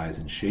with the size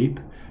and shape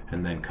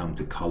and then come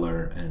to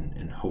color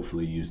and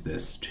hopefully use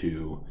this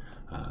to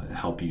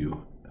help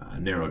you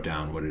narrow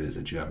down what it is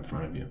that you have in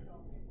front of you.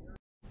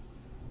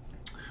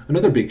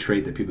 Another big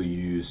trait that people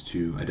use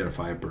to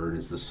identify a bird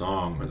is the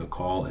song or the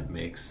call it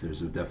makes.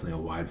 There's definitely a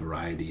wide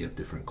variety of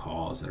different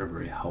calls that are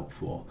very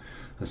helpful,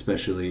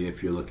 especially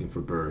if you're looking for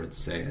birds,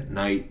 say at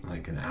night,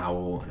 like an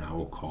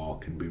owl call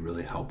can be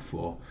really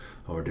helpful,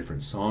 or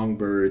different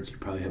songbirds. You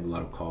probably have a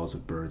lot of calls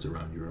of birds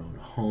around your own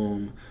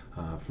home.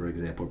 For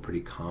example, a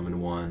pretty common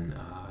one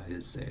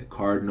is, say, a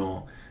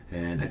cardinal.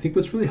 And I think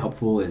what's really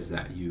helpful is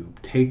that you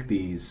take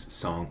these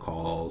song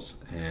calls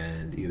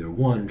and either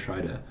one, try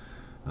to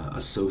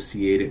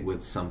associate it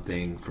with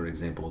something. For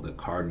example, the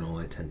cardinal,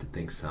 I tend to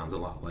think sounds a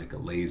lot like a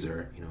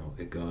laser.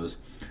 It goes,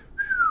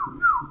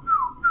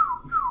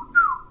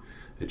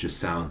 it just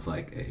sounds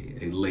like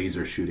a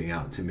laser shooting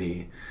out to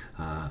me.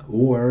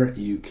 Or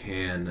you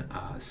can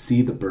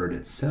see the bird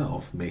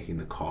itself making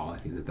the call. I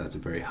think that's a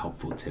very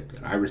helpful tip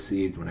that I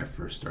received when I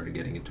first started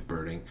getting into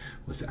birding,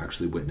 was to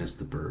actually witness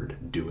the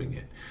bird doing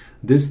it.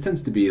 This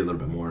tends to be a little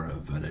bit more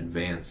of an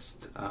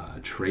advanced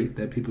trait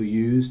that people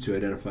use to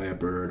identify a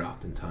bird,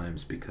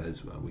 oftentimes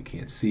because we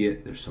can't see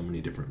it. There's so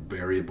many different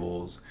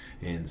variables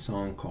in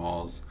song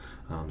calls,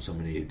 so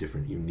many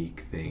different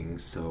unique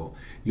things. So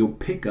you'll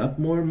pick up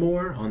more and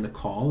more on the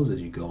calls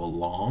as you go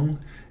along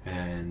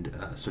and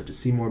start to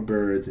see more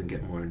birds and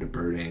get more into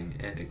birding,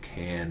 and it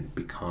can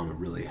become a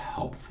really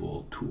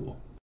helpful tool.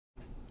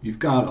 You've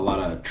got a lot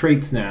of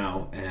traits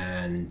now,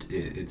 and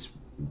it's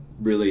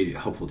really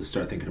helpful to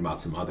start thinking about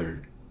some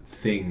other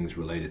things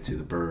related to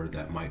the bird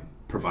that might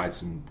provide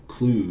some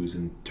clues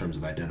in terms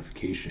of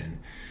identification.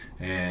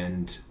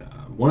 And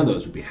one of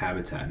those would be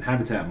habitat. And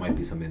habitat might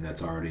be something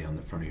that's already on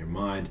the front of your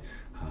mind.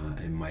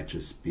 It might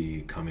just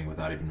be coming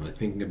without even really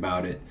thinking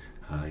about it.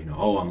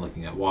 Oh, I'm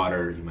looking at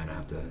water. You might not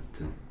have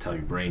to tell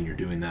your brain you're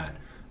doing that.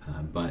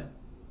 But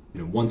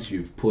once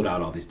you've pulled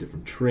out all these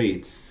different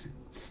traits,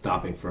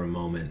 stopping for a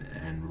moment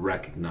and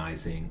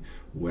recognizing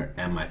where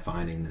am I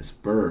finding this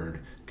bird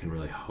can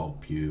really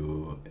help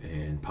you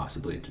in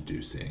possibly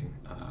deducing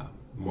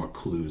more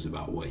clues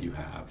about what you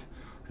have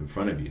in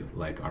front of you.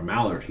 Like our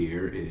mallard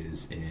here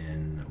is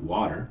in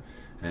water,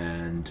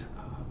 and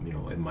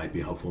it might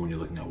be helpful when you're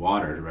looking at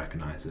water to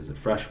recognize, is it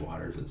fresh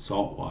water, is it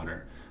salt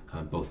water?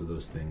 Both of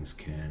those things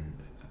can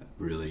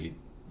really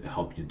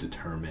help you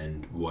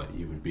determine what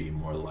you would be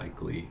more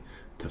likely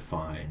to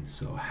find.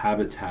 So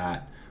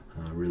habitat,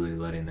 really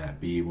letting that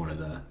be one of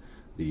the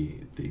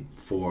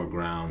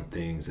foreground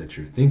things that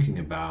you're thinking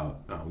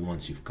about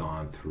once you've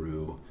gone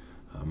through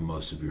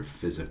most of your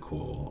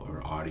physical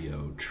or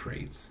audio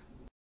traits.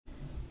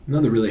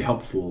 Another really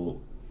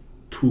helpful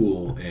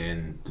tool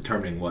in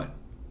determining what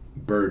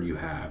bird you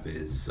have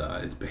is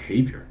its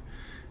behavior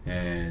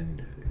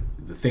and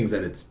the things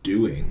that it's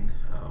doing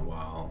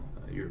while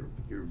you're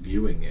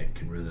viewing it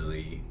can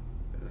really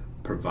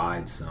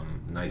provide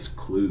some nice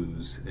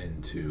clues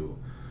into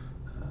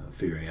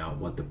figuring out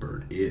what the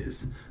bird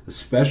is,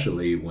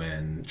 especially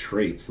when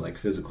traits like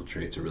physical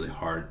traits are really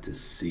hard to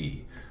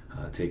see.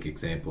 Take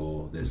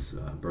example, this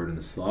bird in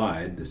the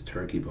slide, this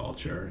turkey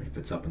vulture. If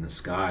it's up in the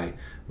sky,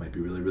 it might be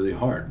really, really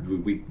hard.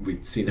 We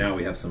see now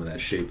we have some of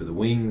that shape of the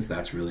wings.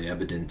 That's really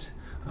evident,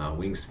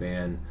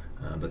 wingspan.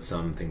 But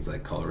some things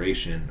like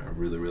coloration are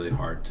really, really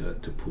hard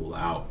to pull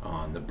out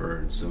on the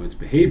bird. So its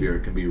behavior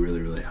can be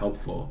really, really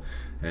helpful.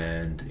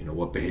 And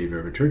what behavior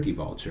of a turkey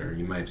vulture?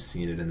 You might have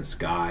seen it in the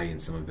sky in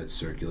some of its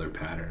circular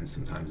patterns.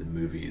 Sometimes in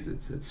movies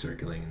it's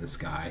circling in the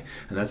sky.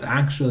 And that's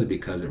actually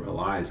because it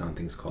relies on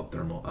things called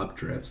thermal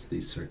updrifts,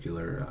 these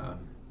circular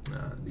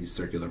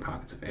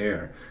pockets of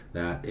air,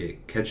 that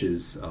it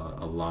catches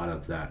a lot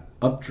of that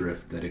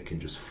updrift that it can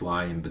just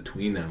fly in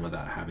between them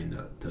without having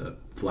to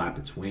flap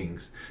its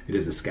wings. It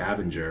is a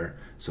scavenger,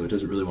 so it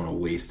doesn't really want to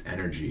waste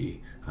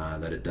energy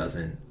that it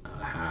doesn't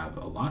have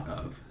a lot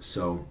of.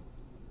 So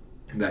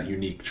that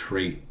unique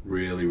trait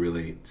really,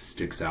 really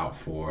sticks out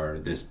for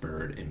this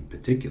bird in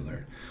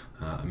particular.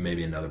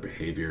 Maybe another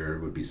behavior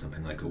would be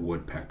something like a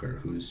woodpecker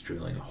who's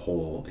drilling a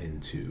hole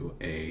into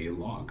a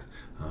log.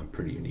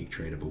 Pretty unique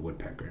trait of a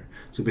woodpecker.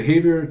 So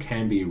behavior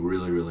can be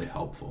really, really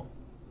helpful.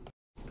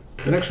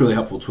 The next really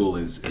helpful tool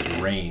is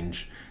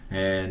range.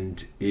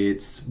 And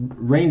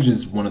range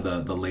is one of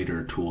the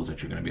later tools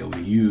that you're going to be able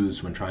to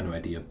use when trying to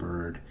ID a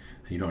bird.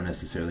 You don't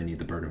necessarily need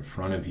the bird in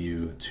front of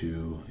you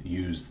to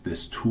use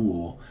this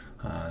tool.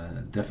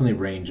 Definitely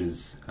range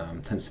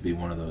tends to be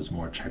one of those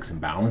more checks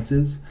and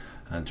balances.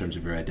 In terms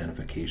of your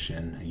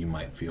identification, you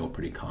might feel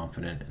pretty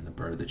confident in the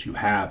bird that you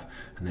have,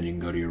 and then you can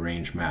go to your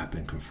range map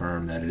and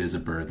confirm that it is a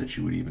bird that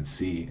you would even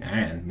see,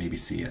 and maybe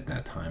see at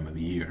that time of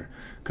year.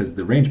 Because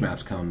the range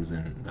maps comes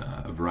in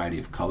a variety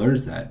of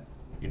colors that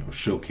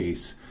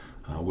showcase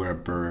where a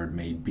bird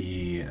may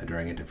be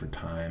during a different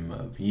time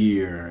of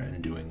year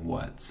and doing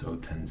what. So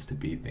it tends to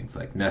be things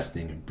like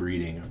nesting and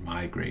breeding or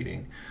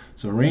migrating.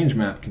 So a range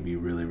map can be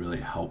really,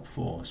 really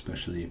helpful,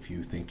 especially if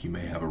you think you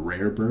may have a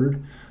rare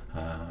bird,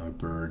 a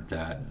bird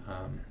that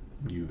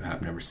you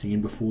have never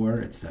seen before.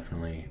 It's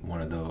definitely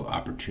one of the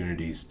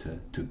opportunities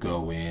to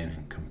go in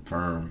and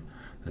confirm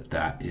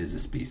that is a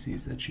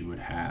species that you would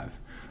have.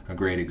 A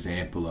great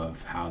example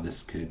of how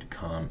this could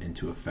come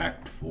into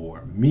effect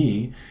for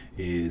me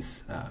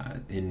is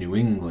in New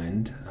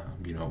England.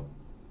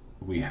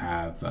 We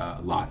have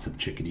lots of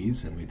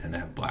chickadees, and we tend to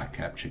have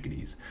black-capped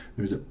chickadees.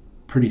 There's a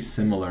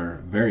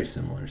very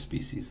similar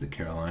species, the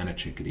Carolina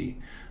chickadee,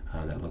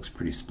 that looks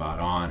pretty spot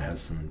on,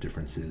 has some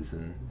differences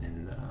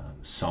in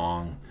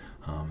song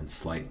and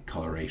slight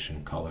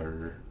coloration,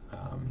 color,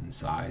 and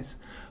size,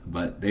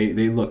 but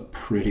they look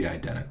pretty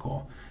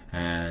identical.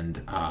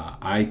 And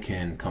I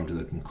can come to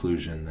the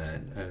conclusion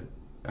that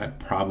I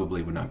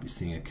probably would not be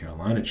seeing a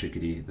Carolina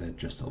chickadee, that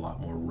just a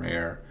lot more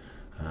rare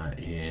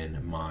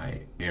in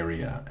my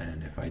area.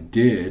 And if I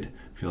did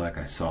feel like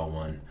I saw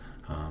one,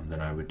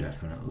 then I would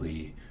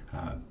definitely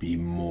be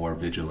more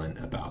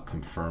vigilant about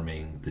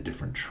confirming the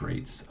different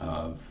traits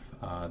of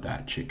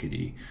that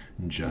chickadee,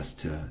 just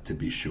to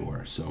be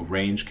sure. So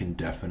range can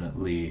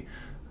definitely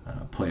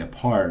play a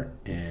part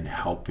in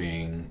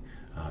helping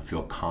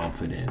feel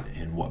confident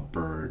in what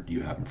bird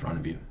you have in front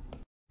of you.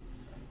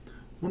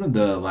 One of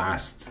the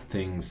last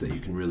things that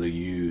you can really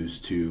use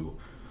to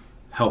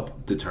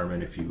help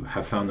determine if you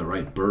have found the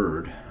right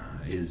bird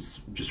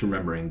is just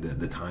remembering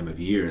the time of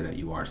year that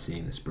you are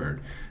seeing this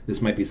bird.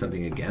 This might be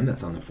something, again,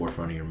 that's on the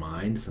forefront of your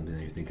mind, something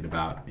that you're thinking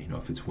about.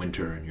 If it's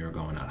winter and you're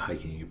going out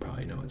hiking, you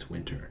probably know it's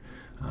winter.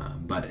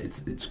 But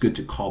it's good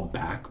to call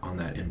back on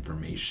that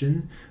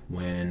information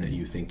when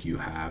you think you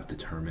have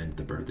determined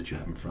the bird that you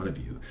have in front of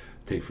you.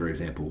 Take, for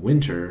example,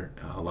 winter.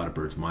 A lot of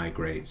birds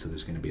migrate, so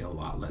there's going to be a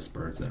lot less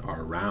birds that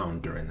are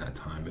around during that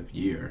time of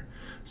year.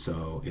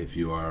 So if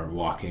you are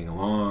walking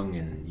along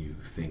and you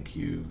think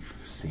you've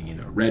seen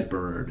a red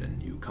bird,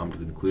 and you come to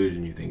the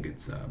conclusion you think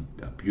it's a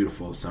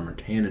beautiful summer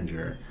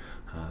tanager,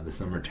 the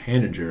summer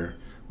tanager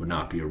would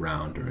not be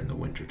around during the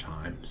winter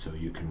time, so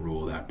you can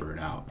rule that bird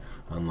out.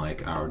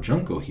 Unlike our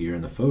junco here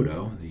in the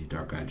photo, the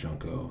dark-eyed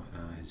junco,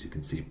 as you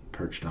can see,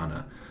 perched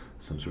on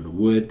some sort of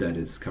wood that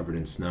is covered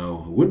in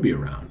snow, would be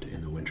around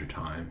in the winter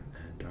time.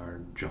 And our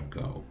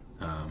junco,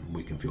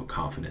 we can feel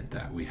confident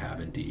that we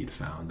have indeed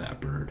found that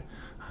bird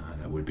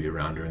that would be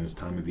around during this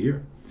time of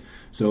year.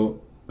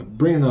 So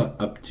bringing that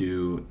up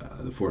to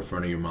the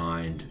forefront of your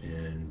mind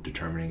and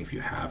determining if you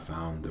have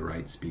found the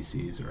right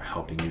species, or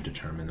helping you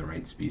determine the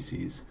right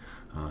species,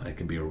 it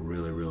can be a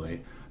really,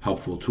 really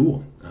helpful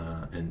tool.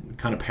 And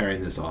kind of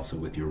pairing this also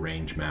with your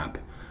range map,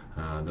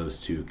 those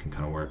two can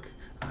kind of work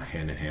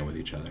hand in hand with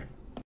each other.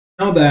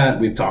 Now that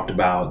we've talked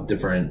about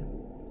different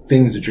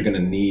things that you're going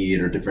to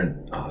need, or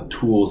different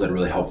tools that are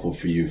really helpful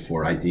for you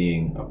for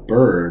IDing a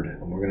bird,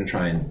 we're going to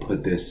try and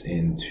put this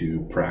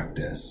into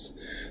practice.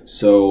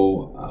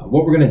 So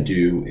what we're going to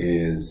do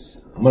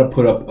is I'm going to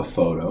put up a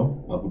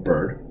photo of a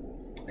bird,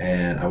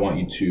 and I want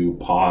you to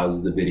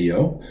pause the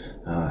video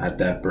at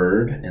that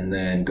bird and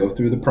then go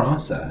through the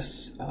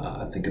process.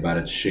 Think about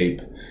its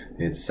shape,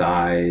 its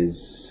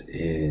size,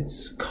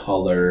 its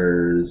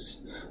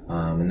colors,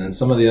 and then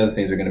some of the other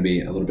things are going to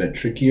be a little bit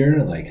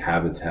trickier, like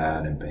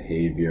habitat and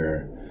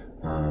behavior.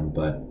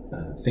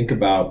 But think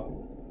about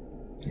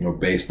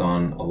based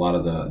on a lot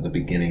of the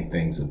beginning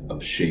things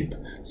of shape,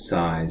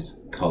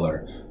 size,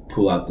 color.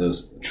 Pull out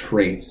those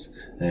traits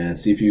and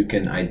see if you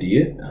can ID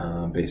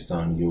it based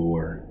on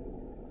your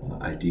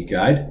ID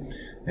guide.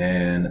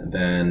 And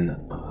then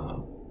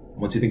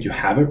once you think you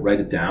have it, write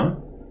it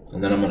down.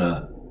 And then I'm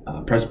gonna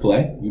press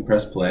play. You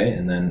press play,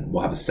 and then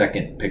we'll have a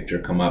second picture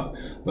come up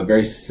of a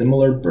very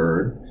similar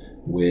bird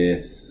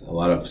with a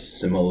lot of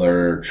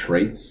similar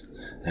traits,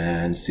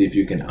 and see if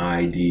you can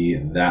ID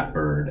that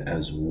bird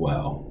as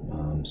well.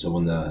 So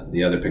when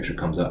the other picture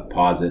comes up,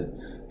 pause it,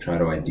 try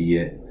to ID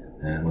it,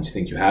 and once you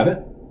think you have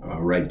it,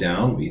 write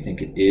down what you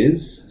think it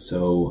is.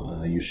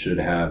 So you should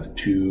have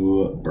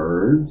two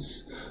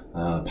birds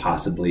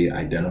possibly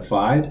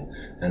identified,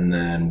 and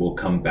then we'll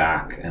come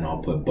back and I'll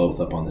put both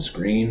up on the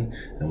screen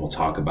and we'll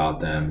talk about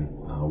them,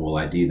 we'll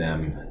ID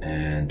them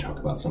and talk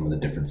about some of the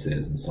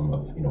differences and some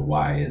of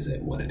why is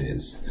it what it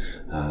is.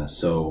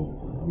 So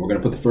we're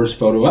going to put the first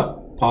photo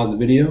up, pause the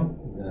video,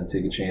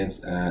 take a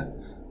chance at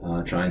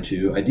trying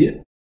to ID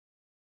it.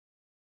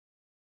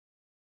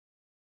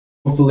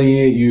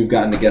 Hopefully you've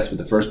gotten to guess what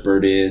the first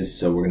bird is,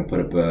 so we're going to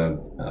put up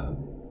a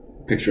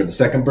picture of the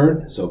second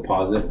bird, so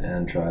pause it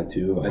and try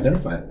to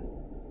identify it.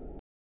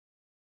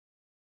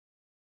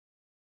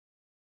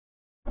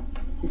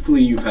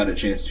 Hopefully you've had a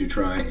chance to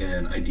try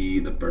and ID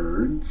the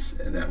birds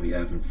that we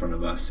have in front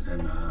of us,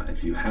 and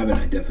if you haven't,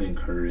 I definitely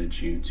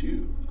encourage you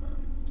to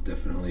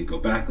definitely go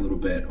back a little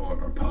bit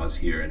or pause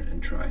here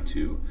and try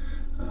to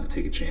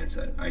take a chance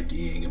at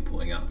IDing and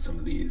pulling out some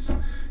of these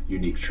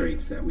unique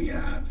traits that we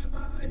have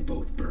in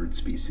both bird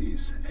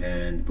species.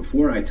 And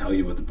before I tell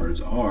you what the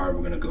birds are, we're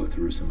going to go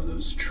through some of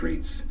those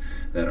traits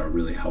that are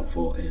really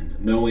helpful in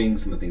knowing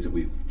some of the things that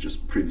we've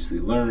just previously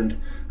learned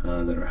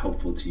that are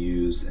helpful to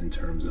use in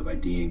terms of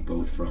IDing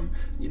both from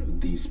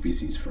these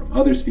species from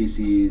other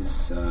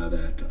species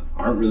that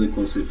aren't really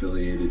closely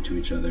affiliated to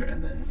each other,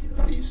 and then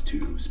these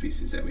two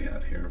species that we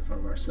have here in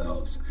front of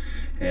ourselves.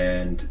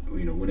 And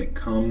when it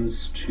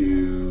comes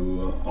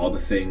to all the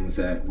things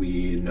that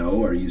we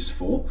know are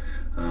useful,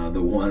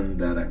 the one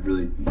that I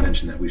really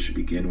mentioned that we should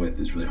begin with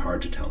is really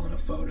hard to tell in a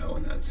photo,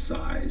 and that's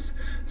size.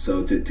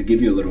 So to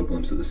give you a little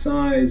glimpse of the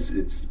size,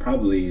 it's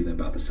probably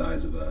about the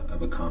size of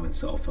a common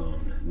cell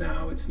phone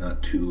now. It's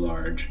not too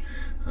large.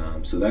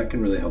 So that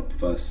can really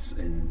help us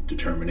in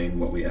determining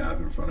what we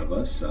have in front of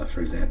us.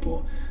 For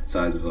example,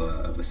 size of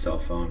a cell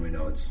phone, we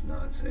know it's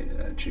not, say,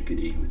 a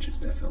chickadee, which is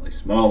definitely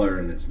smaller,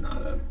 and it's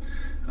not a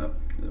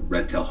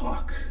red-tailed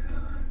hawk,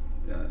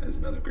 as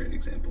another great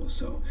example.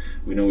 So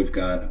we know we've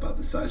got about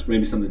the size,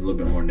 maybe something a little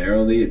bit more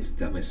narrowly, it's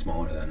definitely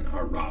smaller than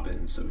our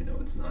robin, so we know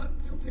it's not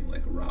something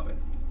like a robin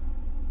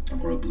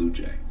or a blue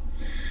jay.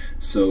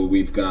 So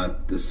we've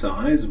got the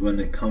size. When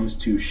it comes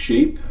to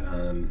shape,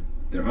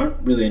 there aren't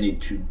really any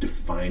two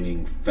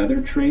defining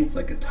feather traits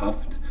like a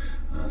tuft.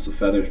 So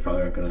feathers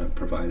probably aren't going to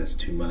provide us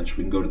too much.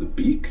 We can go to the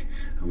beak.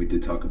 We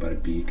did talk about a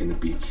beak, and the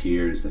beak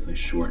here is definitely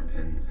short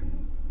and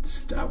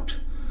stout.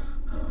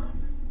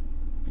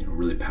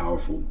 Really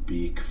powerful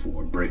beak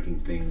for breaking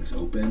things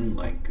open,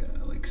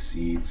 like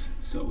seeds.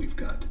 So we've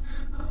got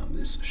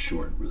this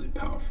short, really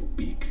powerful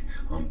beak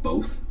on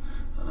both.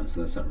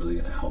 So that's not really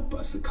going to help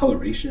us. The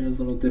coloration is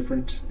a little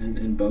different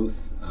in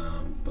both,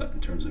 but in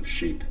terms of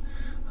shape,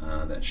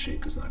 that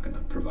shape is not going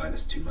to provide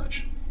us too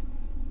much.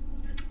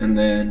 And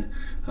then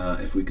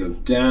if we go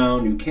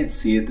down, you can't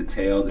see it, the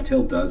tail. The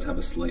tail does have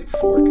a slight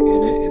fork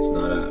in it. It's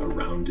not a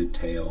rounded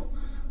tail,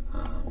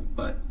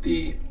 but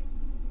the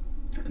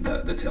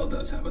tail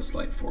does have a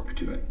slight fork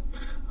to it.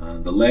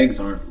 The legs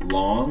aren't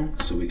long,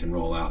 so we can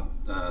roll out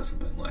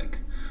something like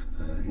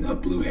a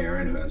blue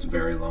heron who has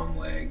very long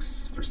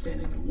legs for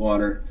standing in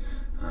water.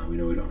 We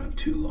know we don't have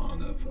too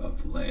long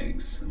of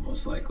legs,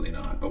 most likely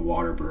not a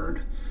water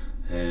bird,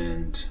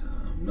 and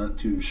not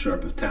too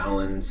sharp of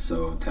talons,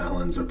 so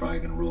talons are probably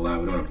going to rule out.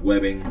 We don't have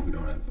webbing, we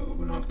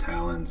don't have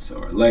talons,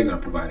 so our legs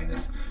aren't providing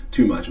us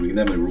too much. We can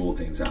definitely rule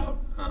things out,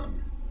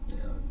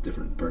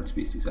 different bird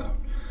species out.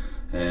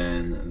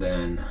 And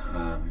then,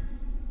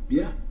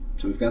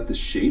 so we've got the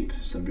shape,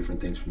 some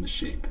different things from the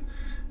shape.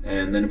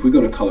 And then if we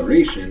go to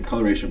coloration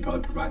probably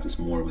provides us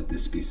more with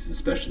this species,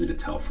 especially to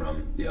tell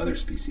from the other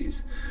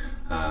species.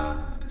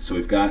 So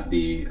we've got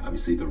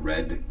obviously the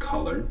red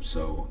color.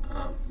 So,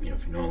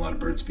 if you know a lot of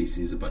bird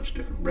species, a bunch of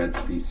different red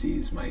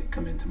species might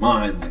come into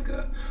mind, like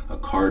a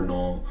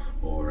cardinal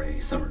or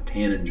a summer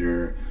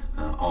tanager,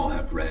 all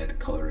have red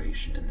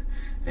coloration.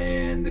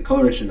 And the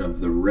coloration of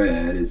the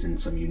red is in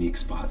some unique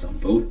spots on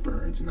both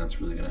birds, and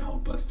that's really going to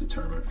help us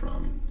determine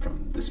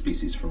from the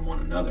species from one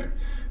another.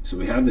 So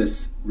we have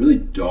this really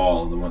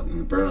dull, on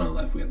the bird on the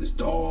left, we have this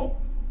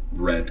dull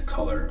red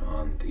color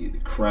on the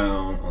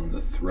crown, on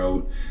the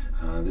throat.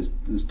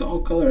 This dull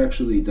color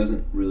actually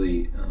doesn't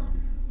really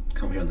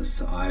come here on the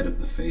side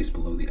of the face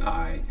below the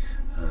eye.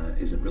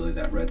 isn't really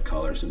that red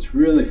color. So it's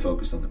really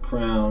focused on the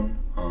crown,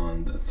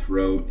 on the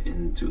throat,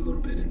 into a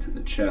little bit into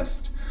the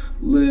chest,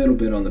 a little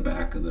bit on the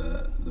back of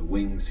the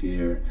wings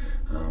here,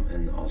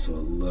 and also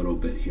a little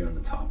bit here on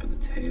the top of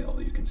the tail.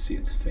 You can see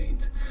it's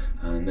faint.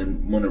 And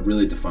then one of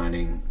really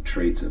defining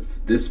traits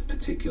of this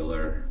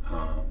particular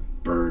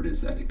bird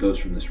is that it goes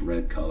from this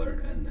red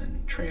color and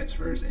then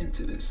transfers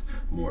into this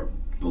more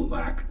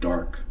black,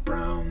 dark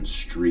brown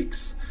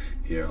streaks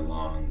here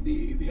along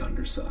the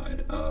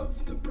underside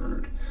of the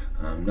bird.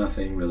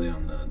 Nothing really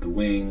on the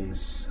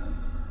wings.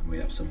 We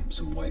have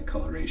some white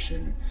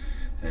coloration,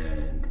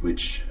 and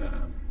which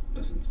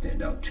doesn't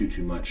stand out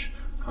too much,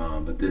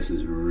 but this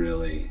is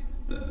really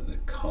the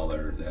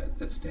color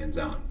that stands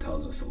out and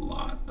tells us a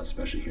lot,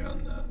 especially here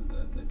on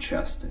the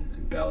chest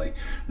and belly.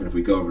 And if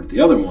we go over to the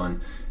other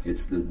one,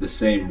 it's the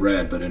same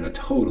red, but in a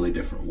totally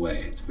different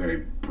way. It's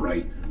very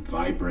bright and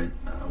vibrant.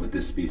 With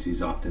this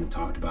species, often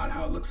talked about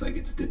how it looks like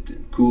it's dipped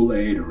in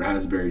Kool-Aid or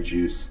raspberry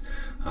juice.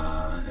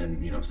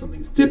 And if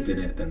something's dipped in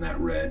it, then that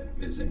red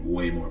is in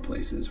way more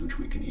places, which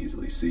we can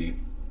easily see.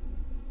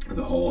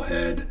 The whole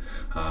head,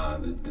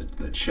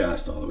 the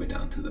chest, all the way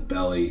down to the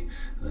belly,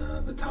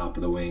 the top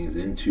of the wings,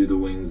 into the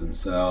wings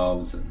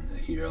themselves, and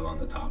here along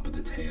the top of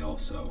the tail.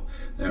 So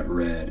that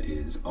red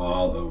is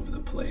all over the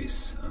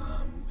place,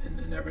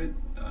 in every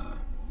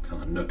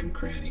kind of nook and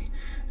cranny.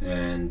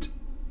 And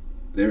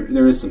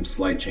there is some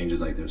slight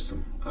changes, like there's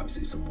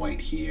obviously some white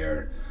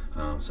here,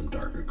 some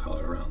darker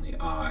color around the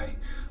eye.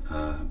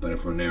 But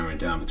if we're narrowing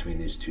down between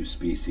these two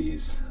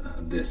species,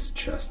 this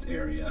chest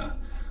area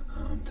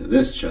to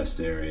this chest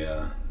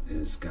area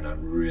is going to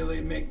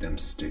really make them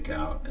stick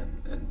out,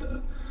 and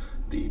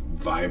the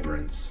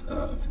vibrance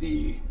of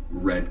the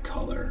red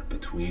color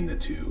between the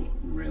two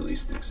really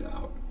sticks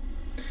out.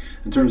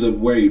 In terms of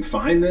where you'd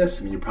find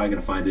this, I mean, you're probably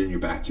going to find it in your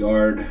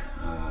backyard,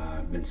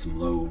 in some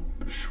low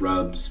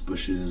shrubs,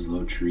 bushes,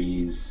 low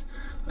trees,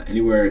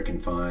 anywhere it can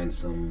find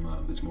some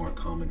of its more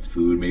common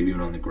food, maybe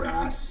even on the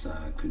grass.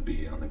 Could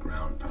be on the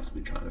ground,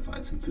 possibly trying to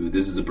find some food.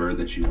 This is a bird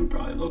that you would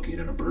probably locate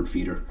in a bird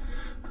feeder,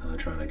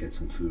 trying to get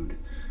some food.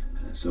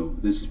 So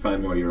this is probably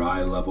more your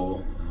eye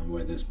level,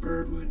 where this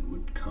bird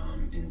would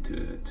come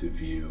into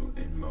view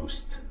in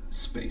most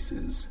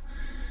spaces.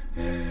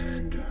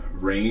 And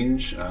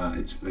range,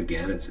 it's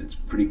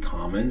pretty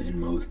common in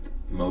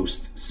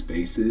most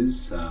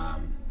spaces.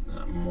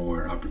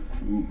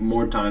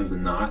 More times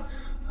than not,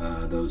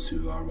 those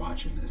who are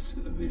watching this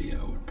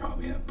video would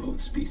probably have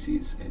both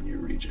species in your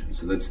region.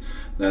 So that's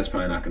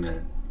probably not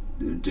going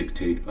to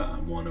dictate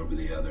one over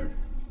the other.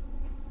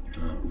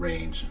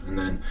 Range. And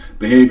then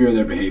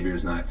their behavior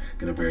is not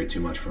going to vary too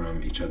much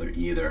from each other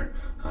either,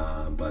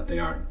 but they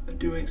are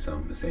doing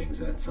some things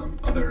that some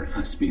other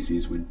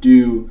species would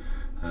do,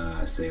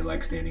 say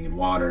like standing in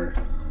water.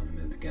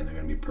 And again, they're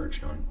going to be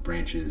perched on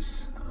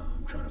branches,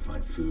 trying to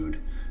find food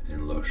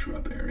in low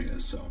shrub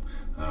areas. So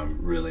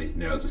really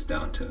narrows us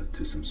down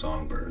to some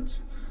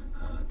songbirds,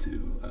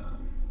 to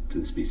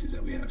the species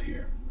that we have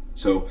here.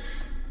 So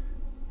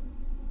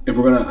if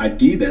we're going to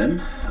ID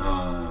them,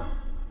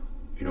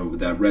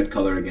 that red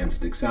color again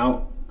sticks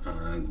out.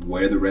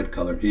 Where the red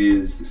color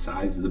is, the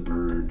size of the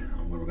bird,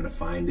 where we're going to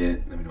find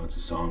it. Then we know it's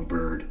a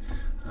songbird,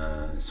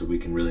 so we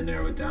can really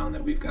narrow it down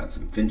that we've got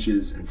some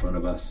finches in front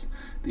of us.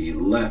 The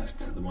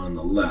one on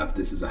the left,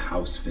 this is a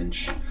house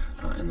finch,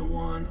 and the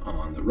one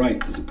on the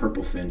right is a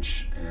purple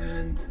finch,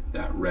 and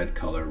that red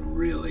color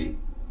really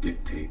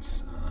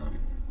dictates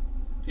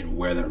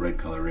where that red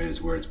color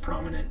is, where it's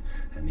prominent,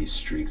 and these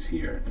streaks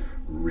here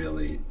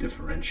really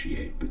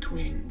differentiate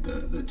between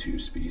the two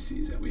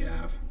species that we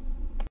have.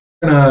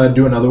 We're going to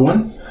do another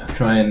one,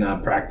 try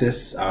and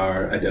practice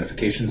our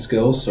identification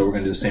skills. So we're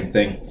going to do the same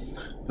thing,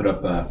 put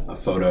up a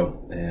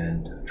photo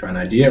and try an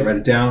idea, write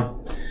it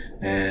down,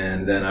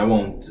 and then I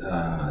won't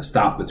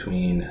stop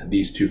between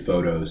these two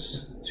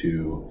photos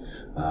to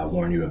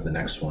warn you of the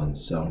next one.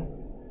 So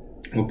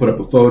we'll put up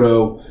a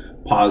photo,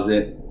 pause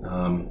it,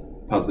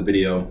 pause the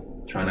video,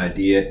 try and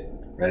ID it,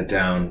 write it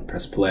down,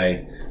 press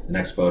play. The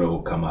next photo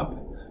will come up,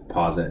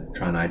 pause it,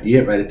 try and ID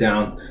it, write it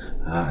down,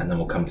 and then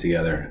we'll come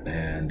together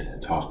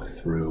and talk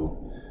through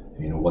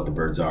what the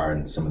birds are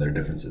and some of their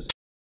differences.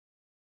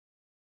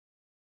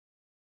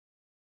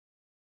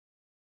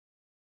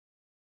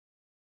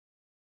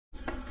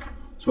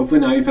 So hopefully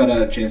now you've had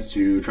a chance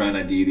to try and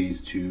ID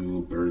these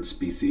two bird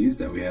species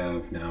that we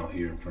have now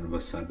here in front of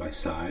us side by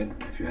side.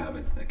 If you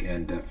haven't,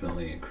 again,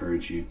 definitely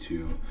encourage you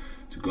to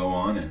go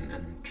on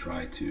and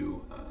try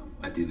to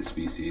ID the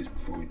species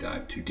before we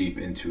dive too deep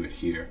into it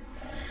here.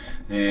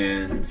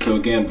 And so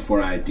again,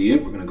 before I ID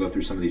it, we're going to go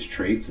through some of these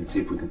traits and see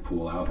if we can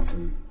pull out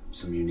some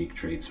unique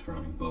traits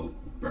from both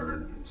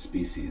bird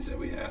species that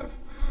we have.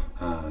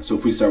 So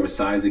if we start with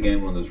size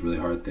again, one of those really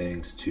hard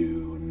things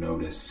to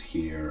notice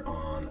here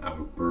on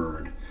our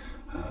bird.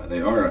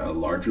 They are a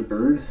larger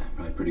bird,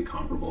 probably pretty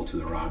comparable to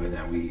the robin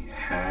that we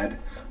had,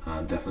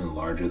 definitely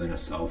larger than a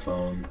cell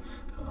phone,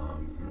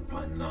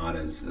 probably not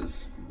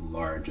as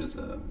large as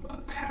a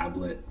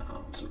tablet,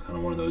 so kind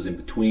of one of those in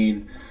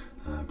between,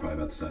 probably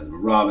about the size of a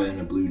robin,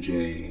 a blue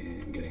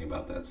jay, getting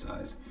about that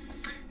size.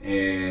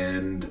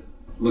 And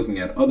looking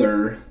at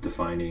other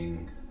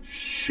defining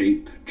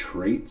shape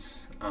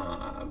traits,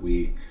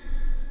 we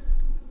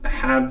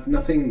have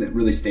nothing that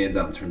really stands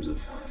out in terms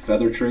of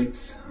feather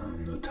traits.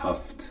 No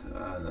tuft,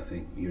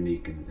 nothing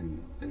unique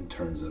in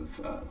terms of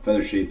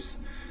feather shapes.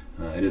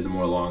 It is a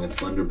more long and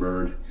slender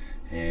bird,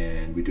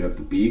 and we do have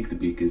the beak. The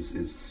beak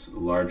is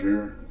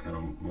larger, kind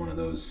of one of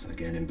those,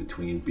 again, in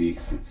between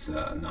beaks. It's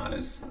not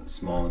as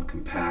small and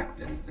compact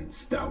and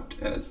stout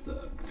as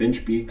the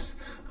finch beaks,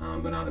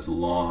 but not as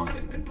long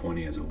and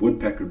pointy as a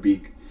woodpecker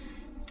beak.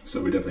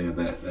 So we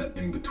definitely have that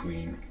in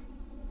between.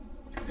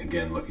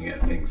 Again, looking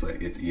at things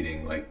like it's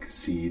eating like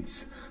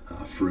seeds,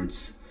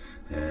 fruits,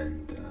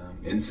 and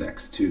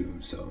insects too.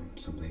 So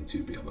something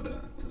to be able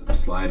to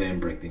slide in,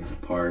 break things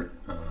apart,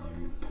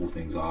 pull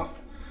things off.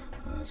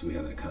 So we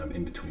have that kind of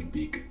in-between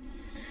beak.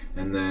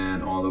 And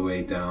then all the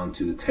way down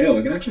to the tail.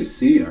 We can actually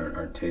see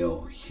our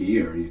tail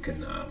here. You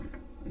can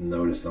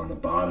notice on the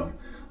bottom.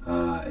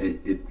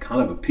 It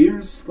kind of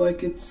appears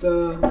like it's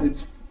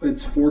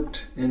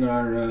forked in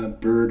our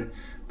bird,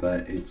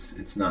 but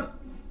it's not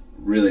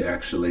really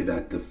actually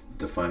that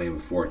defining of a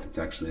fork. It's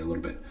actually a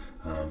little bit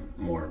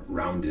more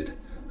rounded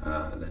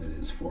than it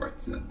is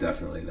forked,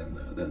 definitely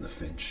than the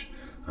finch.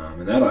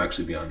 And that'll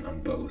actually be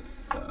on both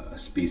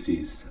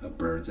species of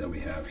birds that we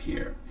have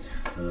here.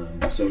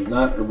 So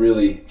not a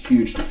really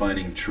huge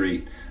defining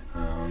trait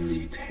on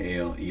the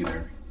tail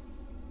either.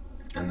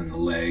 And then the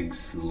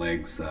legs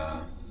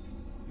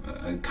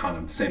kind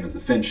of the same as the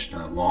finch,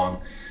 not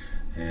long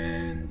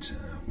and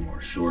more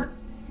short,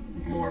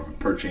 more of a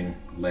perching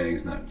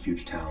legs, not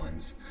huge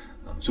talons.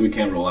 So we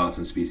can roll out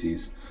some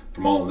species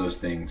from all of those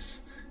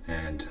things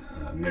and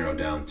narrow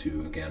down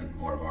to, again,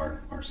 more of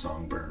our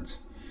songbirds.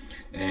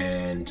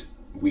 And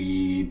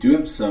we do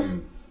have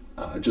some,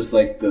 just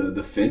like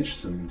the finch,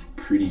 some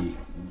pretty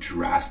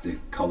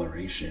drastic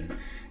coloration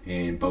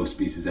in both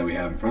species that we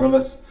have in front of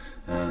us.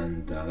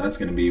 And that's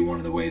going to be one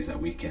of the ways that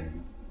we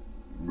can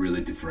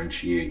really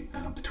differentiate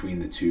between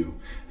the two.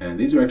 And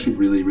these are actually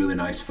really, really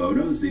nice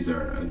photos. These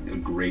are a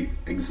great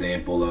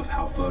example of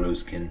how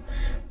photos can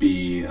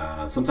be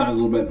sometimes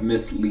a little bit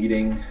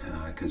misleading,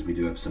 because we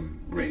do have some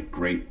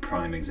great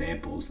prime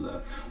examples.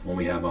 The one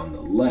we have on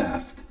the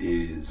left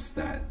is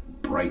that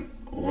bright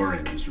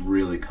orange is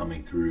really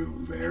coming through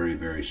very,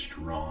 very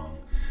strong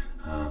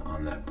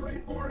on that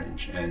bright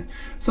orange. And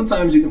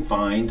sometimes you can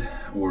find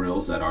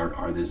orioles that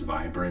are this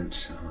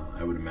vibrant.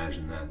 I would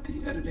imagine that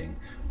the editing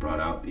brought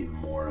out even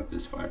more of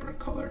this vibrant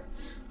color.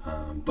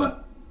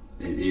 But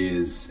it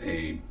is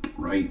a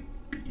bright,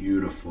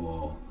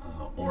 beautiful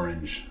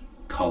orange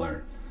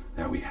color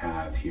that we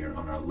have here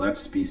on our left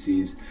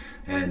species.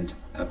 And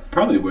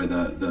probably where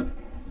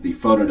the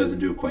photo doesn't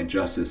do it quite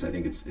justice, I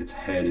think its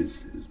head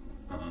is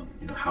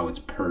how it's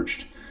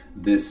perched.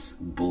 This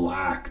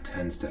black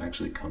tends to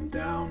actually come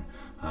down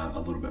a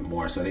little bit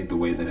more. So I think the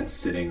way that it's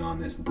sitting on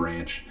this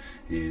branch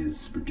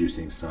is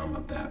reducing some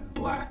of that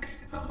black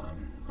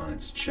on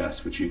its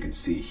chest, which you can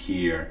see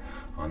here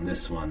on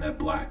this one. That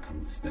black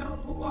comes down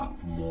a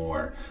lot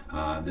more.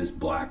 This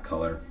black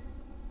color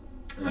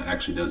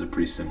actually does a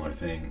pretty similar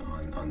thing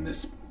on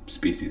this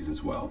species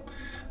as well.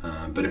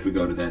 But if we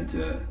go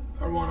to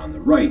our one on the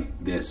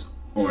right, this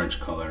orange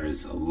color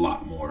is a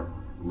lot more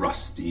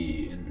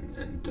rusty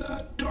and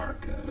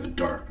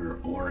darker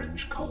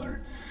orange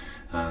color.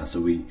 So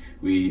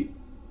we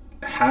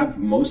have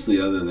mostly,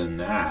 other than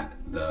that,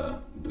 the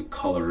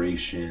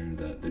coloration,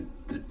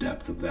 the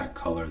depth of that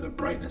color, the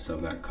brightness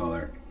of that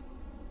color.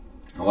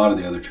 A lot of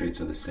the other traits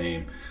are the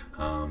same.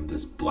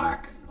 This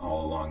black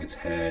all along its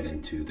head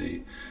into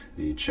the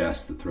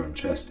chest, the throat and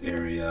chest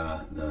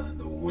area,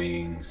 the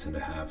wings, and to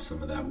have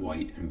some of that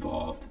white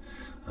involved.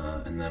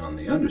 And then on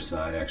the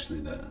underside,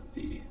 actually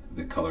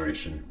the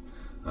coloration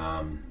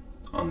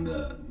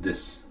on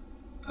this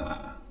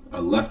our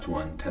left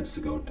one tends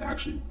to go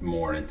actually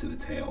more into the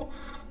tail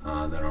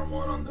than our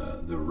one on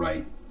the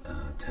right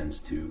tends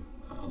to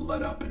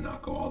let up and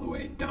not go all the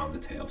way down the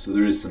tail. So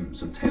there is some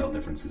tail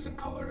differences in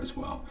color as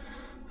well,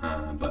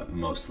 but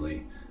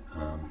mostly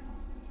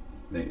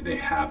they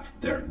have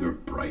their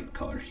bright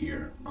color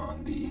here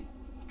on the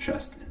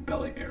chest and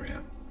belly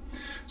area.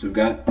 So we've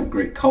got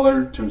great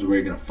color in terms of where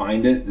you're going to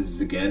find it. This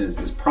is, again, is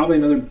probably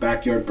another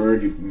backyard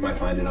bird. You might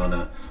find it on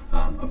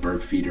a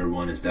bird feeder.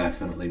 One is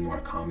definitely more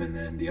common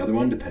than the other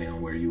one, depending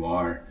on where you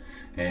are.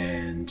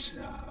 And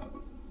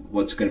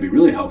what's going to be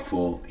really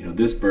helpful,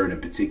 this bird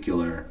in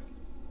particular,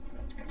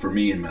 for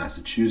me in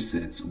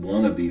Massachusetts,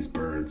 one of these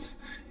birds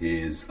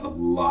is a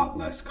lot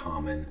less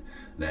common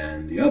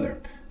than the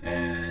other.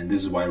 And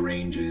this is why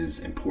range is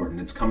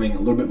important. It's coming a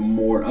little bit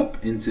more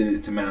up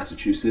into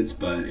Massachusetts,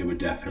 but it would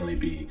definitely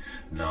be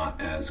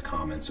not as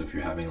common. So if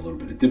you're having a little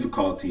bit of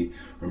difficulty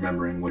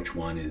remembering which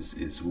one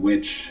is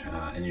which,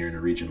 and you're in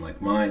a region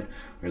like mine,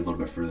 or a little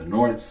bit further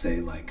north,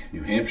 say like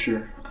New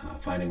Hampshire,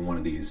 finding one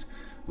of these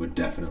would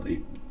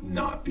definitely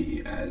not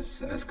be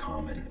as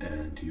common.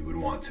 And you would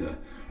want to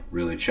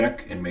really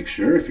check and make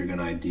sure, if you're going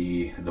to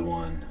ID the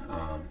one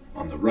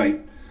on the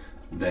right,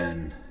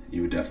 then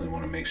you would definitely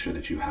want to make sure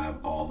that you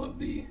have all of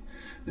the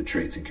the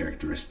traits and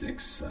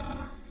characteristics.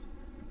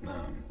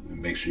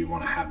 Make sure you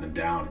want to have them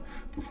down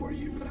before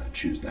you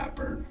choose that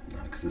bird,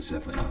 because it's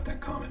definitely not that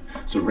common.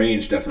 So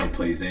range definitely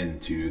plays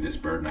into this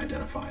bird and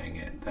identifying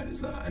it. That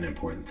is an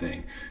important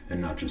thing,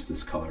 and not just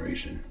this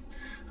coloration.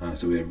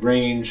 So we have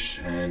range,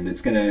 and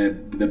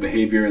the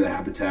behavior, the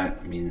habitat,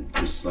 I mean,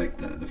 just like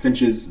the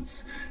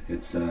finches,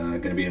 it's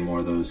gonna be in more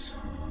of those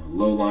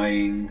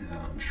low-lying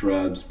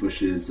shrubs,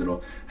 bushes.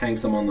 It'll hang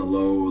some on the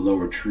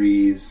lower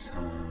trees.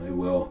 It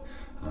will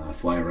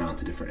fly around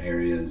to different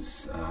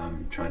areas,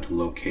 trying to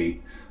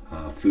locate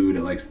food.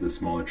 It likes the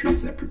smaller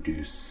trees that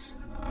produce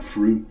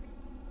fruit,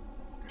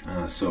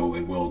 so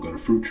it will go to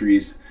fruit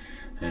trees,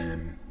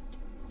 and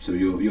so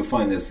you'll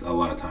find this a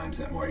lot of times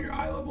at more of your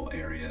eye level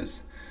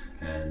areas,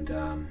 and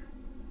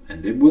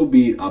it will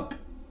be up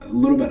a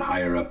little bit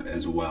higher up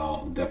as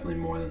well, definitely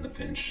more than the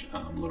finch,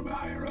 a little bit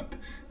higher up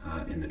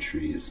in the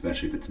trees,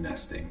 especially if it's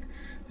nesting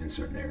in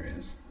certain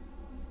areas.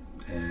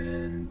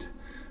 And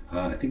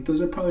I think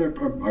those are probably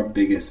our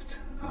biggest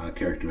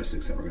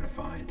characteristics that we're going to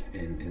find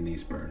in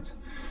these birds.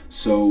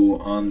 So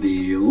on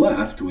the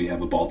left we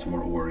have a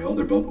Baltimore oriole.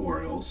 They're both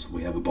orioles.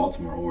 We have a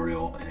Baltimore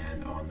oriole,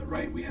 and on the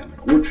right we have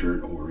an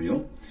orchard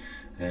oriole.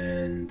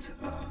 And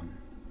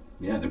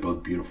yeah, they're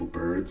both beautiful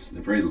birds.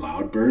 They're very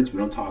loud birds. We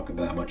don't talk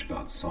that much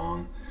about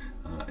song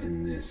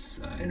in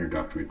this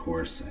introductory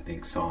course. I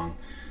think song,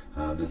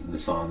 the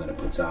song that it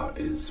puts out,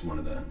 is one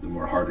of the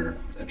more harder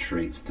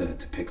traits to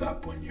pick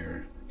up when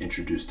you're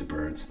introduced to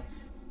birds.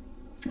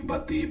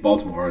 But the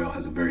Baltimore oriole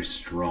has a very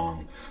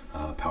strong,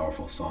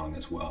 powerful song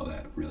as well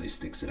that really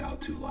sticks it out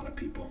to a lot of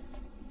people.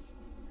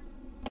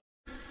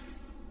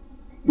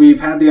 We've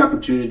had the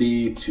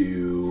opportunity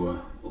to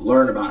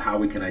learn about how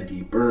we can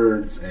ID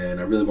birds, and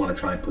I really want to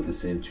try and put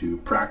this into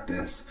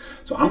practice.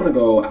 So I'm going to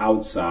go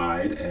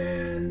outside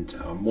and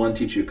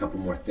teach you a couple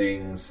more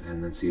things,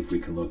 and then see if we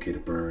can locate a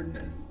bird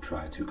and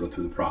try to go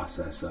through the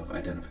process of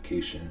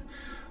identification.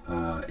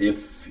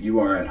 If you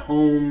are at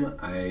home,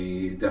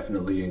 I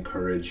definitely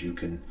encourage you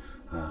can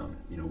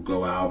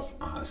go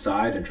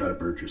outside and try to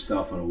bird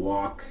yourself on a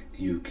walk.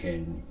 You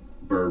can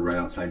bird right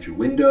outside your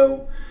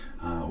window,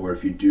 or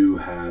if you do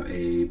have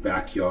a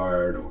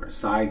backyard or a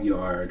side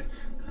yard,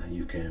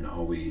 you can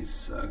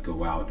always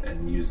go out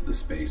and use the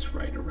space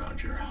right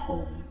around your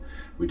home.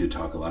 We did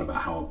talk a lot about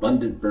how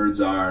abundant birds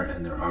are,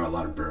 and there are a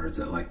lot of birds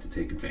that like to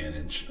take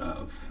advantage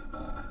of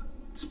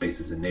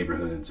spaces in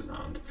neighborhoods,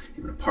 around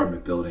even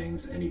apartment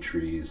buildings, any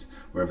trees,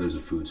 wherever there's a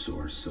food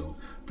source. So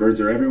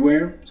birds are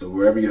everywhere, so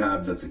wherever you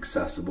have that's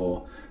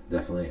accessible,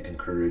 definitely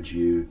encourage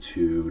you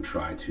to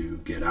try to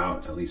get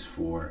out at least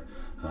for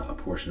a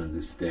portion of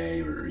this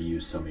day, or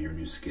use some of your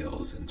new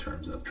skills in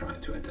terms of trying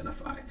to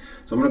identify.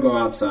 So I'm going to go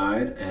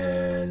outside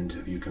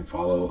and you can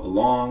follow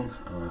along.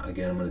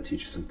 Again, I'm going to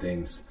teach you some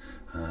things,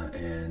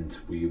 and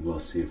we will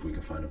see if we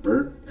can find a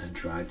bird and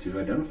try to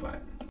identify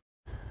it.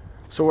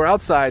 So we're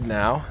outside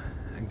now,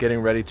 getting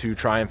ready to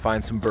try and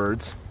find some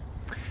birds,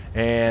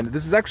 and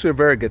this is actually a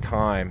very good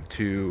time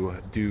to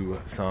do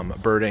some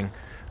birding.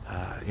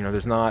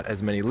 There's not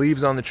as many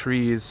leaves on the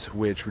trees,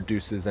 which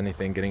reduces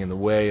anything getting in the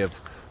way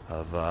of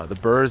the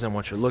birds and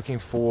what you're looking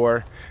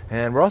for.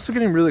 And we're also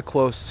getting really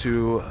close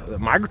to the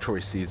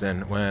migratory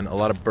season, when a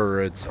lot of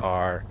birds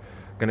are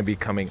going to be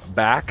coming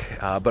back,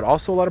 but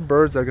also a lot of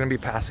birds are going to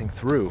be passing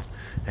through.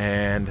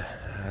 And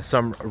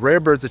some rare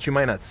birds that you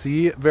might not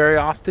see very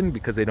often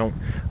because they don't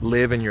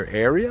live in your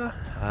area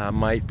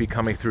might be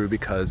coming through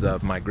because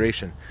of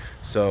migration.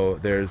 So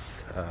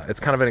it's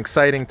kind of an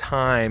exciting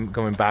time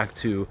going back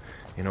to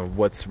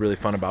what's really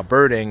fun about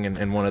birding,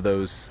 and one of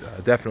those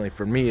definitely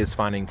for me is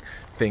finding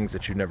things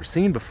that you've never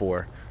seen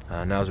before.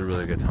 Now's a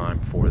really good time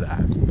for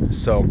that.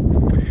 So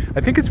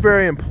I think it's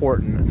very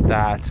important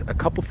that a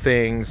couple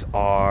things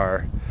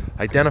are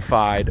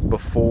identified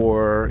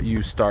before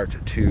you start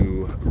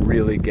to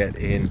really get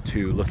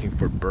into looking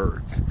for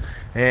birds.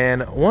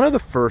 And one of the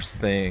first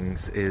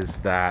things is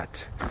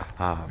that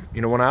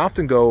when I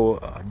often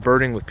go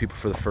birding with people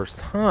for the first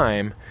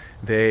time,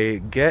 they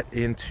get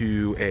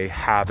into a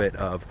habit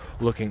of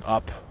looking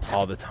up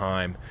all the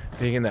time,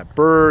 thinking that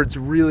birds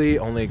really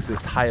only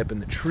exist high up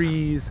in the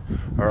trees,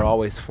 are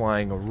always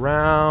flying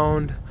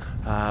around.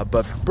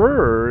 But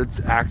birds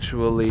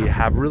actually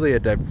have really a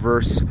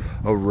diverse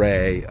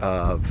array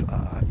of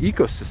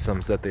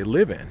ecosystems that they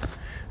live in.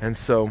 And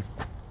so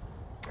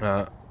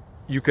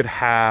you could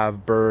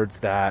have birds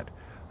that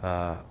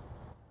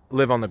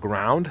live on the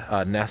ground,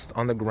 nest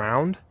on the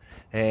ground,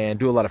 and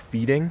do a lot of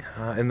feeding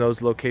in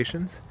those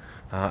locations.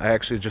 I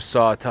actually just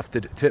saw a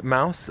tufted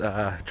titmouse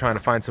trying to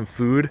find some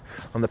food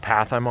on the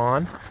path I'm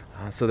on.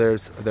 So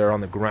they're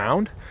on the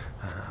ground.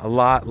 A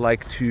lot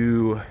like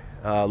to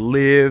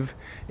live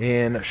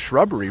in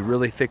shrubbery,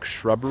 really thick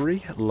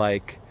shrubbery,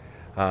 like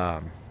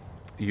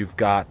you've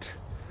got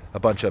a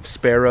bunch of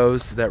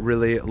sparrows that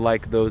really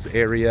like those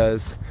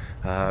areas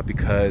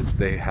because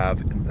they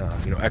have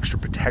extra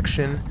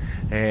protection,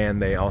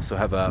 and they also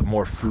have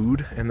more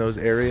food in those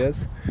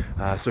areas.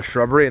 So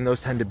shrubbery, and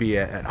those tend to be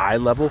at eye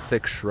level,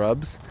 thick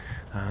shrubs.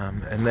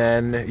 And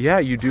then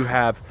you do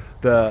have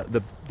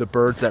The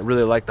birds that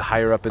really like the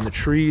higher up in the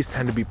trees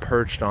tend to be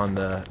perched on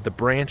the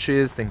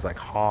branches, things like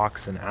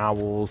hawks and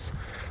owls.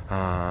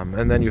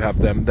 And then you have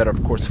them that are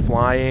of course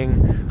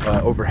flying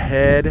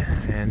overhead,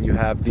 and you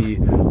have the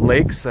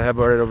lakes. I have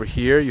right over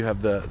here. You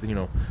have the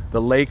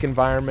lake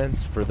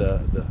environments for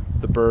the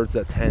birds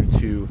that tend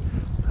to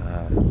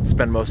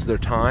spend most of their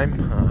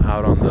time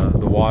out on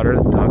the water,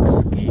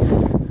 ducks,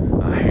 geese,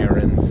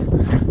 herons.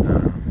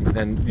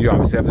 And you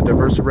obviously have a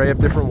diverse array of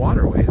different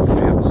waterways. So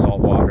you have the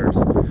salt waters.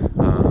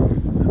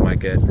 You might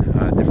get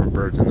different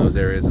birds in those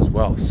areas as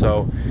well.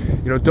 So,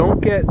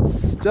 don't get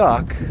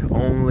stuck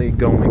only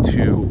going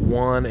to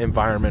one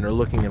environment or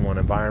looking in one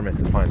environment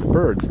to find the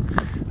birds.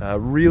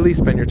 Really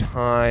spend your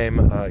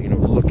time,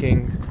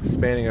 looking,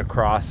 spanning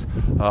across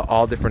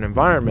all different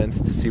environments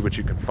to see what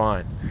you can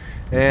find.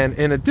 And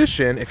in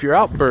addition, if you're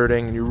out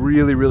birding and you're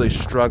really, really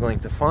struggling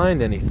to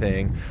find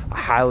anything, I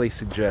highly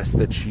suggest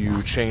that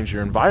you change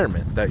your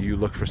environment, that you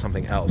look for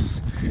something else.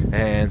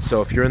 And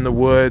so if you're in the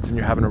woods and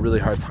you're having a really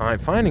hard time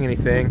finding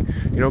anything,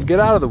 get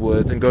out of the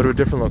woods and go to a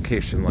different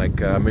location, like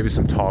maybe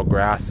some tall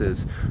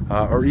grasses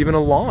or even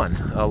a lawn.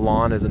 A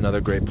lawn is another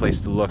great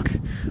place to look.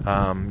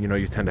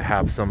 You tend to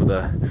have some of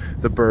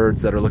the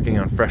birds that are looking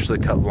on freshly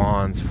cut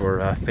lawns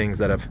for things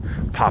that have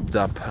popped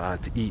up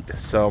to eat.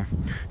 So,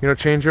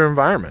 change your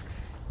environment.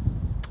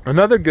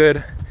 Another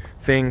good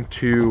thing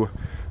to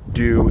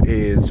do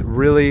is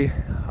really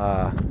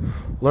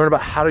learn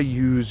about how to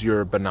use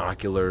your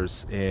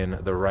binoculars in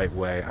the right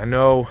way. I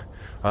know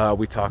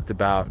we talked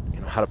about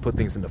how to put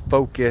things into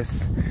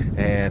focus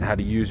and how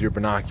to use your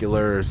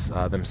binoculars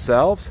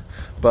themselves,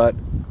 but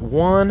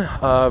one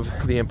of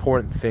the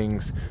important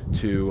things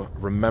to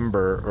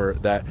remember, or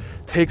that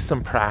takes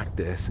some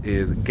practice,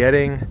 is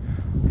getting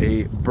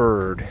a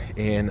bird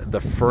in the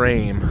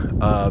frame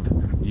of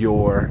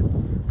your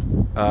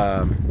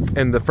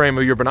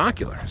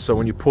binocular. So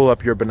when you pull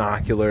up your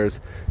binoculars,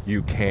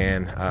 you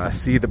can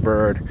see the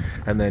bird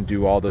and then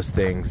do all those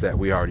things that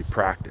we already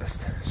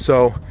practiced.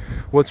 So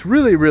what's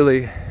really,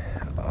 really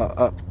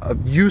a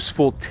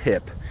useful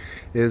tip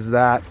is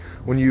that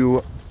when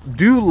you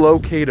do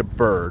locate a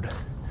bird,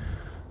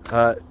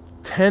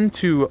 tend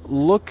to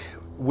look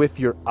with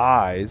your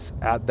eyes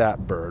at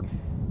that bird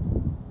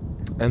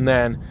and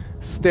then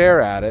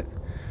stare at it.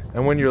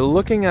 And when you're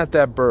looking at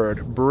that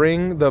bird,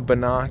 bring the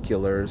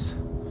binoculars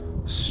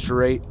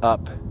straight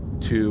up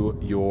to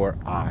your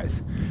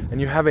eyes.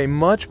 And you have a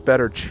much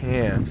better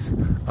chance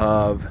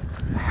of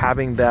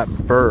having that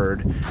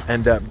bird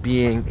end up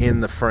being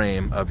in the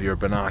frame of your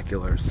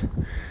binoculars.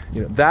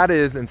 That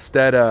is,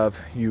 instead of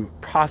you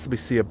possibly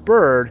see a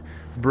bird,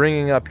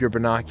 bringing up your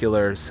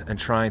binoculars and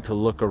trying to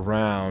look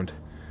around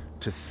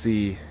to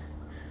see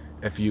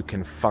if you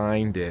can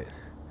find it.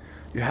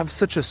 You have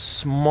such a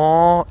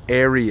small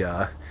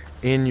area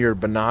in your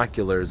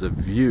binoculars of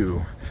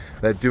view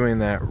that doing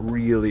that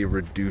really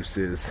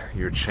reduces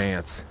your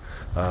chance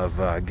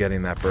of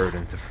getting that bird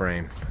into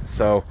frame.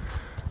 So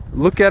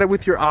look at it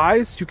with your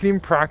eyes. You can even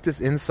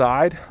practice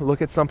inside.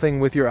 Look at something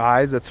with your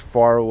eyes that's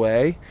far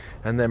away,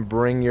 and then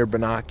bring your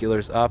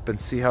binoculars up and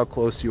see how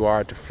close you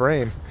are to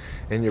frame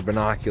in your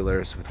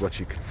binoculars with what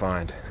you can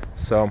find.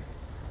 So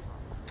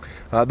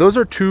those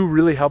are two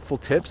really helpful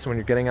tips when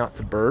you're getting out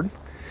to bird,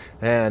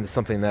 and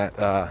something that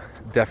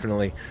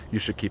definitely you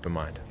should keep in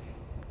mind.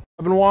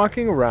 I've been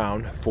walking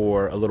around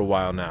for a little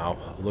while now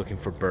looking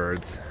for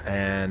birds,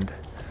 and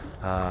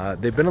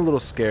they've been a little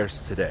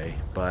scarce today,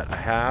 but I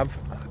have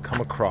come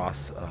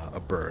across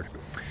a bird.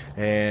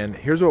 And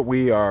here's what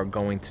we are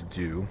going to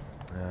do.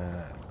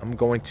 I'm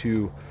going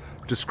to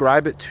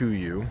describe it to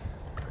you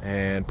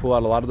and pull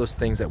out a lot of those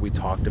things that we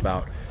talked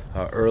about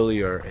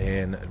earlier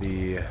in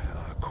the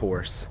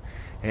course.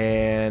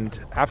 And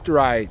after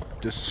I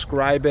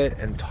describe it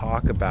and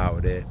talk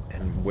about it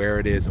and where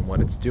it is and what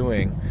it's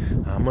doing,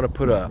 I'm going to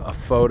put a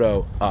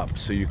photo up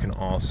so you can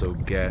also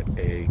get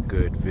a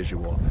good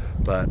visual.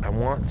 But I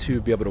want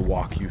to be able to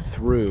walk you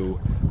through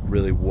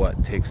really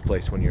what takes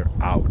place when you're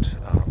out,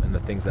 and the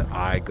things that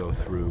I go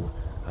through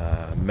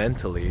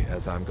mentally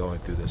as I'm going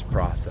through this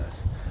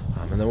process.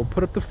 And then we'll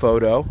put up the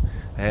photo,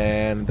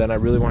 and then I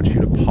really want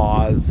you to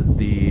pause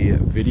the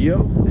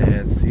video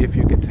and see if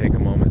you can take a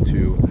moment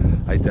to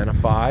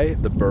identify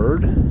the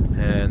bird,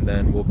 and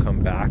then we'll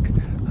come back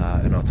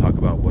and I'll talk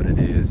about what it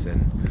is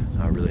and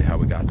really how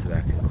we got to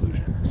that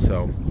conclusion.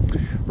 So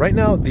right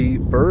now the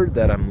bird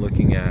that I'm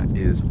looking at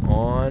is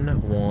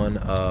on one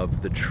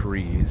of the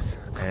trees,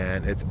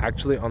 and it's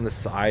actually on the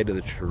side of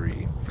the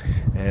tree,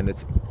 and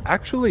it's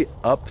actually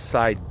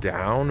upside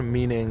down,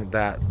 meaning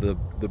that the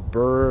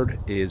bird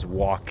is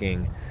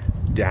walking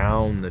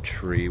down the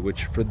tree,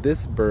 which for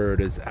this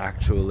bird is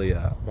actually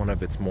one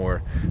of its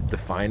more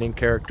defining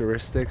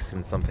characteristics,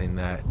 and something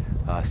that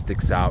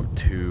sticks out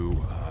to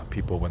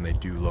people when they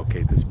do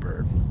locate this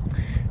bird.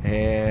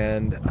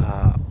 And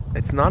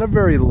it's not a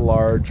very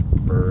large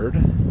bird.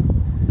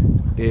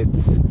 It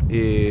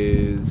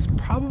is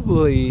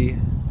probably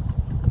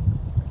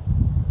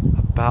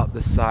about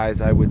the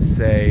size, I would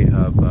say,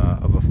 of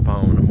a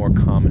phone, a more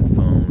common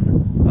phone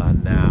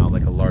now,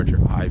 like a larger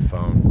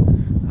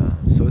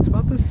iPhone. So it's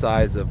about the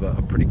size of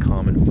a pretty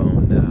common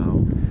phone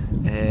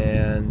now,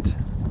 and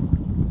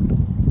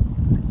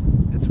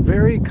it's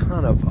very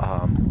kind of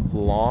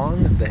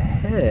long. The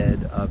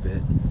head of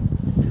it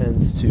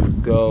tends to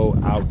go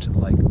out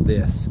like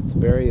this. It's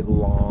very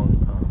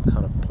long,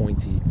 kind of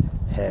pointy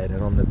head,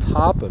 and on the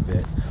top of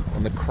it,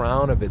 on the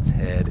crown of its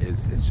head,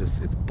 it's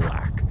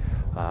black.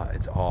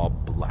 It's all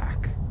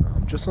black.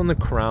 Just on the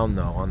crown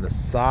though, on the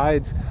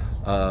sides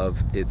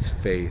of its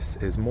face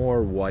is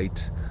more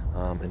white,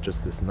 and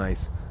just this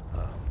nice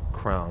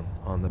crown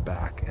on the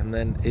back. And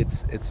then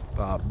its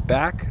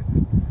back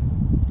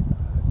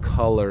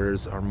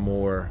colors are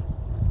more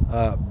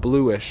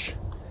bluish,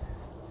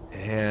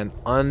 and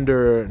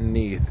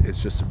underneath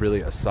is just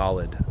really a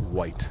solid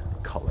white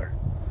color.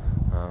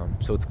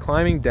 So it's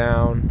climbing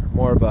down,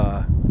 more of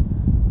a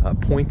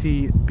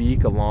pointy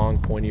beak, a long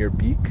pointier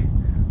beak,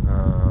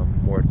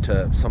 more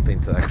to something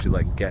to actually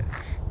like get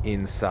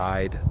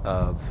inside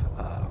of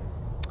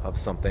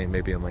something,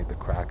 maybe in like the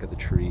crack of the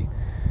tree.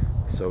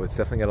 So it's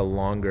definitely got a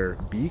longer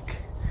beak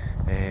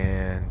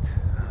and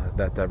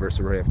that diverse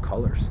array of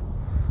colors.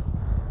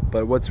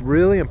 But what's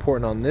really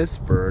important on this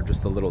bird,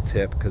 just a little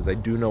tip, because I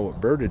do know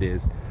what bird it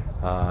is,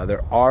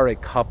 there are a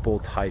couple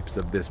types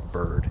of this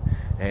bird,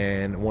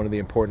 and one of the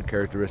important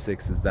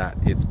characteristics is that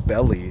its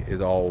belly is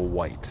all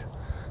white.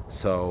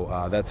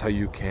 So that's how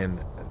you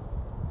can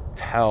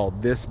tell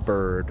this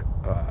bird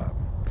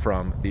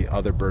from the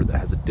other bird that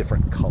has a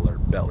different color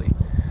belly.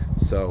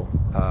 So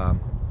I'm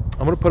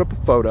going to put up a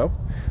photo.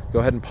 Go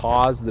ahead and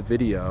pause the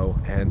video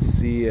and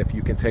see if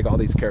you can take all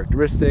these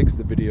characteristics,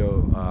 the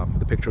video,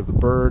 the picture of the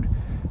bird,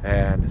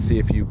 and see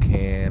if you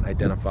can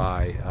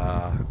identify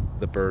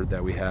the bird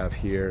that we have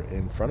here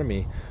in front of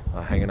me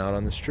hanging out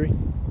on this tree.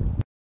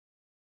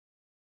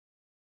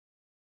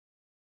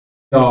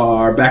 We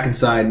are back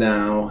inside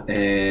now,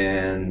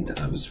 and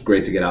it was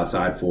great to get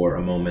outside for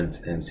a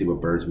moment and see what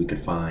birds we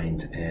could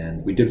find.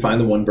 And we did find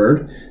the one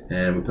bird,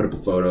 and we put up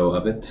a photo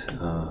of it,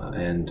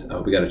 and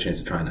we got a chance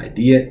to try and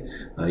ID it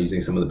using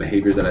some of the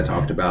behaviors that I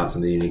talked about,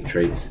 some of the unique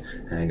traits,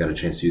 and got a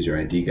chance to use your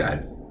ID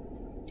guide.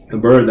 The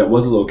bird that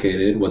was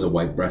located was a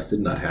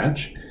white-breasted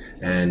nuthatch,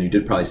 and you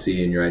did probably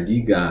see in your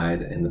ID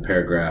guide in the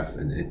paragraph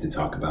it did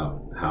talk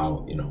about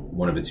how, you know,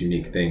 one of its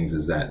unique things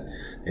is that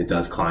it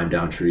does climb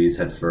down trees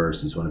head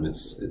first, is one of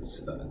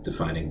its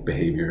defining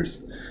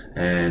behaviors.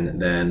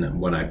 And then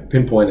when I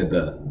pinpointed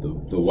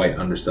the white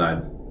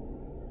underside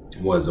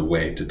was a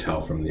way to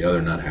tell from the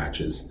other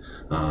nuthatches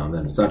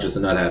that it's not just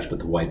a nuthatch, but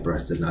the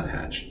white-breasted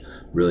nuthatch,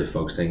 really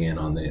focusing in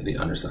on the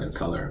underside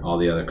color. All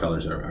the other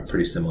colors are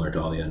pretty similar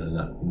to all the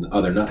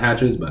other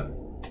nuthatches, but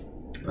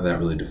that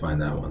really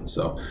defined that one.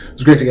 So it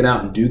was great to get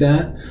out and do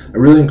that. I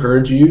really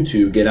encourage you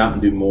to get out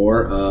and do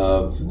more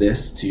of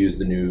this, to use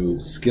the new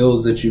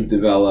skills that you've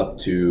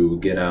developed, to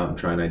get out and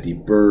try and ID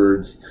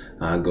birds,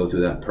 go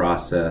through that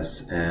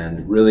process,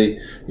 and really,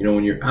 you know,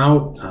 when you're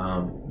out,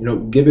 you know,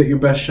 give it your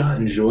best shot,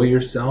 enjoy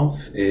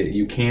yourself.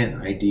 You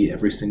can't ID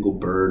every single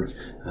bird.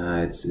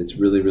 It's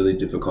really, really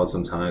difficult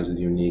sometimes with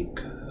unique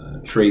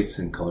traits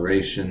and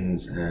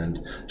colorations, and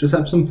just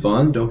have some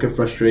fun. Don't get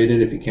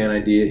frustrated if you can't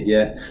ID it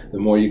yet. The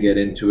more you get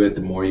into it,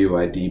 the more you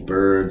ID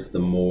birds, the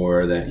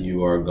more that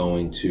you are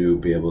going to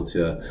be able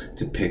to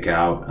pick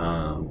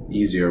out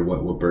easier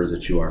what birds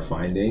that you are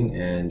finding,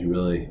 and you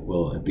really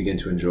will begin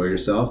to enjoy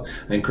yourself.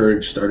 I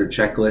encourage, start a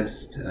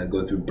checklist,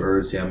 go through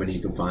birds, see how many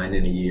you can find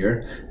in a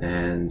year,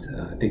 and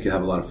I think you'll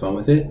have a lot of fun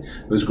with it.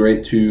 It was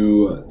great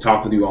to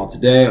talk with you all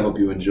today. I hope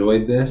you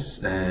enjoyed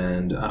this,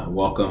 and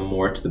welcome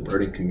more to the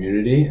birding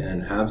community, and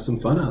have some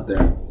fun out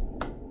there.